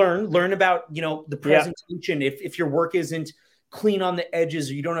 learn about, the presentation. If your work isn't clean on the edges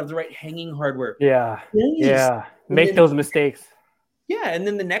or you don't have the right hanging hardware. Make those mistakes. And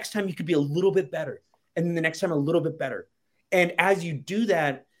then the next time you could be a little bit better. And then the next time a little bit better. And as you do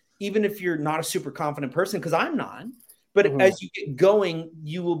that, even if you're not a super confident person, because I'm not, but as you get going,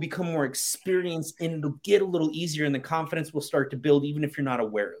 you will become more experienced and it'll get a little easier and the confidence will start to build even if you're not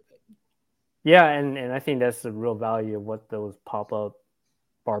aware of it. Yeah, and I think that's the real value of what those pop-up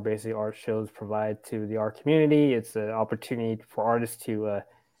Bar Basic art shows provide to the art community. It's an opportunity for artists to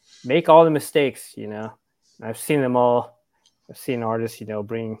make all the mistakes, I've seen them all. I've seen artists,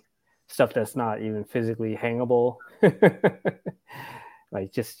 bring stuff that's not even physically hangable.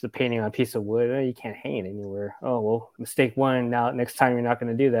 Like just a painting on a piece of wood, you can't hang it anywhere. Oh, well, mistake one. Now, next time you're not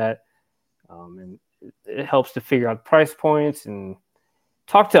going to do that. And it helps to figure out price points and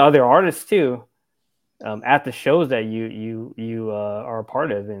talk to other artists too at the shows that you are a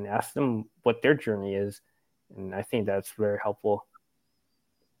part of and ask them what their journey is. And I think that's very helpful.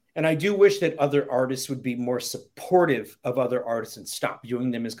 And I do wish that other artists would be more supportive of other artists and stop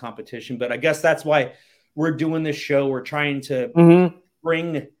viewing them as competition. But I guess that's why we're doing this show. We're trying to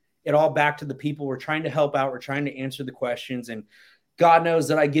bring it all back to the people. We're trying to help out. We're trying to answer the questions. And God knows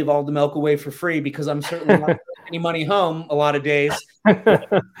that I give all the milk away for free because I'm certainly not getting any money home a lot of days.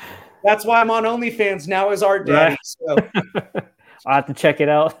 That's why I'm on OnlyFans now as Art Daddy. So. I'll have to check it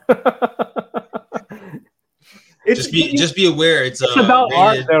out. Just be aware. It's about rated.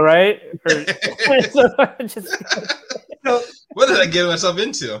 Art, though, right? What did I get myself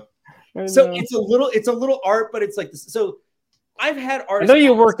into? So it's a little art, but it's like this. So I've had artists. I know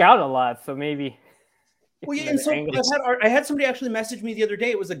you work out a lot, so maybe. Well, yeah, and so I had somebody actually message me the other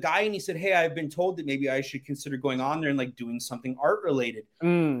day. It was a guy, and he said, "Hey, I've been told that maybe I should consider going on there and like doing something art related.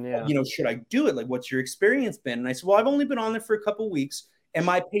 Should I do it? Like, what's your experience been?" And I said, "Well, I've only been on there for a couple of weeks, and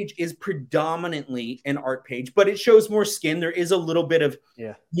my page is predominantly an art page, but it shows more skin. There is a little bit of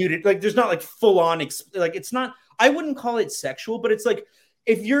muted, like there's not like full on, like it's not. I wouldn't call it sexual, but it's like."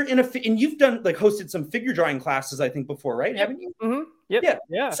 if you're in and you've done like hosted some figure drawing classes, I think before, right? Haven't you? Mm-hmm. Yep.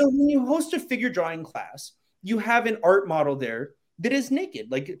 Yeah. So when you host a figure drawing class, you have an art model there that is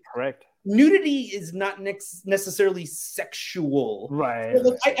naked. Like, correct. Nudity is not necessarily sexual. Right. So,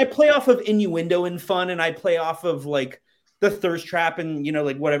 like, I play off of innuendo and fun, and I play off of like the thirst trap and, you know,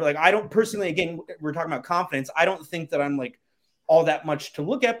 like whatever. Like, I don't personally, again, we're talking about confidence. I don't think that I'm like all that much to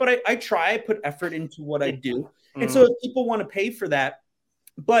look at, but I try, I put effort into what I do. And so if people want to pay for that,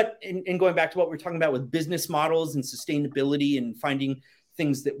 but in going back to what we're talking about with business models and sustainability and finding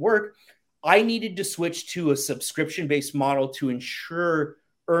things that work, I needed to switch to a subscription-based model to ensure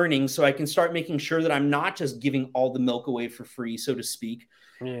earnings, so I can start making sure that I'm not just giving all the milk away for free, so to speak,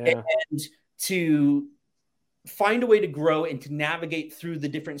 and to find a way to grow and to navigate through the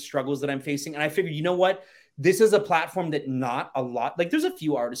different struggles that I'm facing. And I figured, you know what? This is a platform that not a lot, like there's a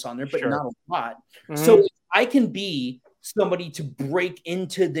few artists on there, but not a lot. So if I can be somebody to break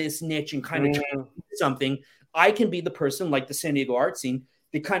into this niche and kind of turn into something, I can be the person like the San Diego art scene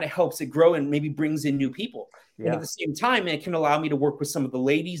that kind of helps it grow and maybe brings in new people. And at the same time, it can allow me to work with some of the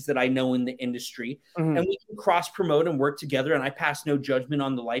ladies that I know in the industry, and we can cross promote and work together. And I pass no judgment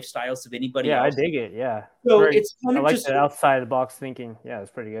on the lifestyles of anybody else. I dig it. Yeah. So it's kind of I like just the outside the box thinking. Yeah,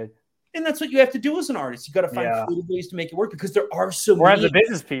 it's pretty good. And that's what you have to do as an artist. You got to find creative ways to make it work, because there are so many.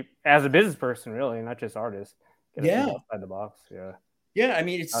 As a business person, really, not just artist. Outside the box. Yeah, I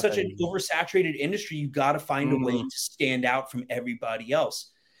mean, it's such an oversaturated industry. You got to find a way to stand out from everybody else.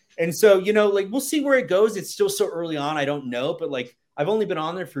 And so, you know, like, we'll see where it goes. It's still so early on. I don't know. But like, I've only been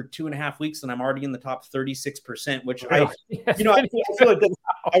on there for 2.5 weeks and I'm already in the top 36%, which I feel like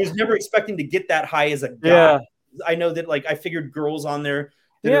I was never expecting to get that high as a guy. Yeah. I know that, like, I figured girls on there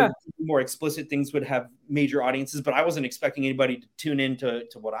that are more explicit things would have major audiences, but I wasn't expecting anybody to tune in to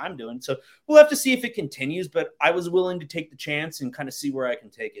what I'm doing. So we'll have to see if it continues, but I was willing to take the chance and kind of see where I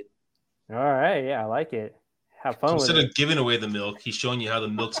can take it. All right. Yeah, I like it. Have fun with it. Instead of giving away the milk, he's showing you how the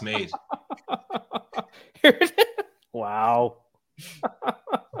milk's made. Wow.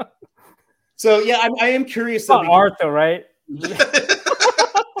 So, yeah, I am curious. It's not art, though, right?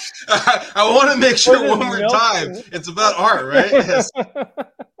 I want to make sure one more time. It's about art, right? Yes.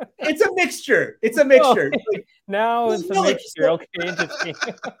 It's a mixture. It's a mixture. Like, now it's a mixture. Okay, interesting.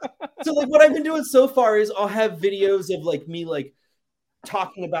 So, like, what I've been doing so far is I'll have videos of, like, me, like,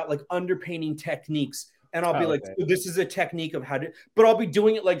 talking about, like, underpainting techniques. And I'll be like, so this is a technique of how to, but I'll be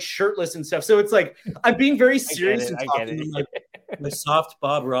doing it like shirtless and stuff. So it's like, I'm being very serious and talking in like the soft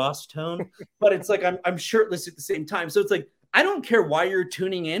Bob Ross tone, but it's like, I'm shirtless at the same time. So it's like, I don't care why you're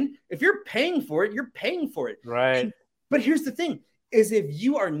tuning in. If you're paying for it, you're paying for it. Right. But here's the thing is, if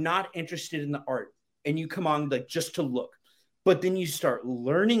you are not interested in the art and you come on like just to look, but then you start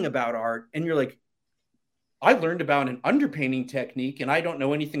learning about art and you're like, I learned about an underpainting technique and I don't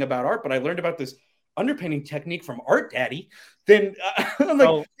know anything about art, but I learned about this underpainting technique from Art Daddy, then I'm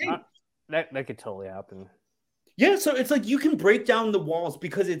like, that could totally happen. Yeah, so it's like you can break down the walls,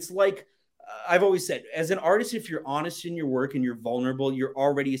 because it's like I've always said, as an artist, if you're honest in your work and you're vulnerable, you're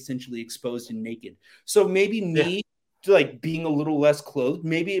already essentially exposed and naked. So maybe me like being a little less clothed,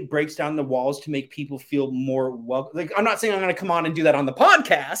 maybe it breaks down the walls to make people feel more welcome. Like, I'm not saying I'm going to come on and do that on the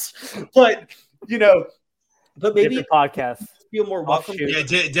podcast, but you know, but maybe different podcast. Feel more welcome. Yeah,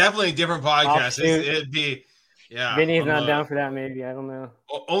 definitely different podcasts. It'd be, yeah. Vinny's not down for that. Maybe, I don't know.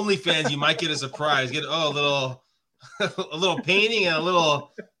 OnlyFans, you might get a surprise. Get a little painting and a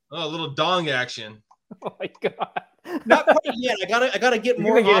little dong action. Oh my god! Not quite yet. I gotta get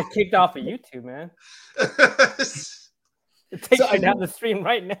more. You're gonna get kicked off of YouTube, man. It takes you down the stream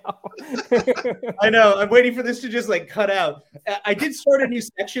right now. I know. I'm waiting for this to just like cut out. I did start a new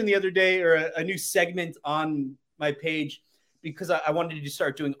section the other day, or a new segment on my page, because I wanted to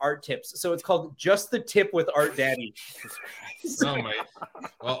start doing art tips. So it's called Just the Tip with Art Daddy. Oh my!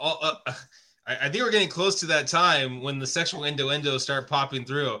 Well, I think we're getting close to that time when the sexual innuendo start popping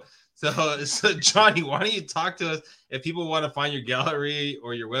through. So Johnny, why don't you talk to us if people want to find your gallery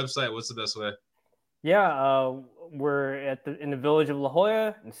or your website? What's the best way? Yeah, we're in the village of La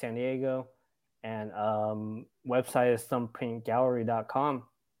Jolla in San Diego, and website is thumbprintgallery.com.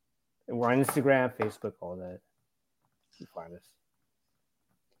 And we're on Instagram, Facebook, all that. You find us.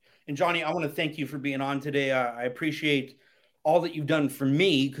 And Johnny, I want to thank you for being on today. I appreciate all that you've done for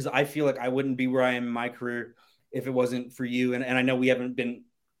me, because I feel like I wouldn't be where I am in my career if it wasn't for you. And I know we haven't been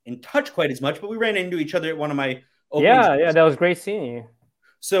in touch quite as much, but we ran into each other at one of my openings. Yeah, that was great seeing you.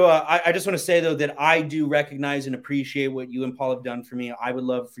 So I just want to say, though, that I do recognize and appreciate what you and Paul have done for me. I would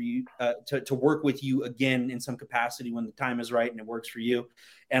love for you to work with you again in some capacity when the time is right and it works for you.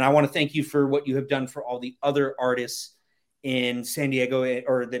 And I want to thank you for what you have done for all the other artists in San Diego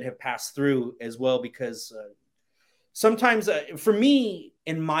or that have passed through as well, because sometimes for me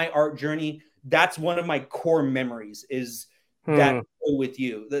in my art journey, that's one of my core memories is that with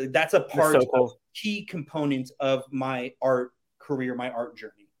you. That's a part of key component of my art career, my art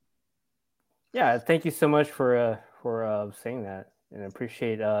journey. Yeah, thank you so much for saying that, and I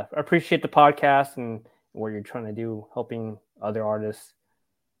appreciate the podcast and what you're trying to do, helping other artists.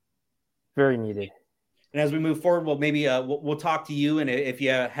 Very needed. And as we move forward, well, maybe we'll talk to you, and if you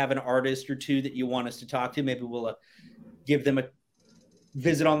have an artist or two that you want us to talk to, maybe we'll give them a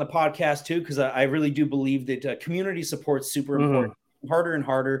visit on the podcast too, because I really do believe that community support is super important, harder and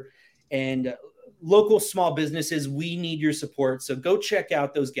harder. And local small businesses, we need your support. So go check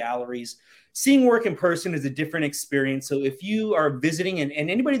out those galleries. Seeing work in person is a different experience. So if you are visiting, and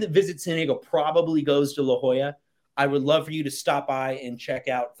anybody that visits San Diego probably goes to La Jolla, I would love for you to stop by and check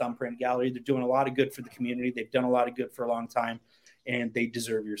out Thumbprint Gallery. They're doing a lot of good for the community. They've done a lot of good for a long time, and they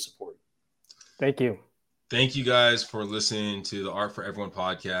deserve your support. Thank you. Thank you guys for listening to the Art for Everyone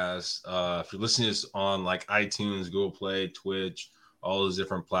podcast. If you're listening to this on like iTunes, Google Play, Twitch, all those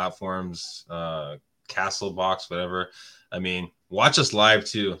different platforms, Castbox, whatever. I mean, watch us live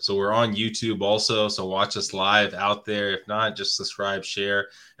too. So we're on YouTube also. So watch us live out there. If not, just subscribe, share,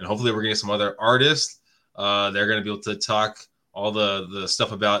 and hopefully we're getting some other artists. They're going to be able to talk all the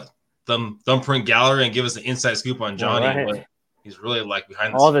stuff about Thumbprint Gallery and give us the inside scoop on Johnny. Right. What he's really like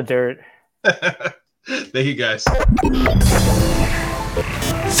behind all the dirt. Thank you, guys.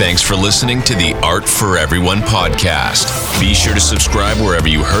 Thanks for listening to the Art for Everyone podcast. Be sure to subscribe wherever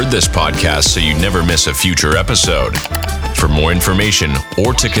you heard this podcast so you never miss a future episode. For more information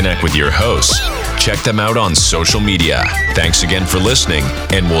or to connect with your hosts, check them out on social media. Thanks again for listening,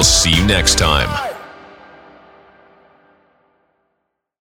 and we'll see you next time.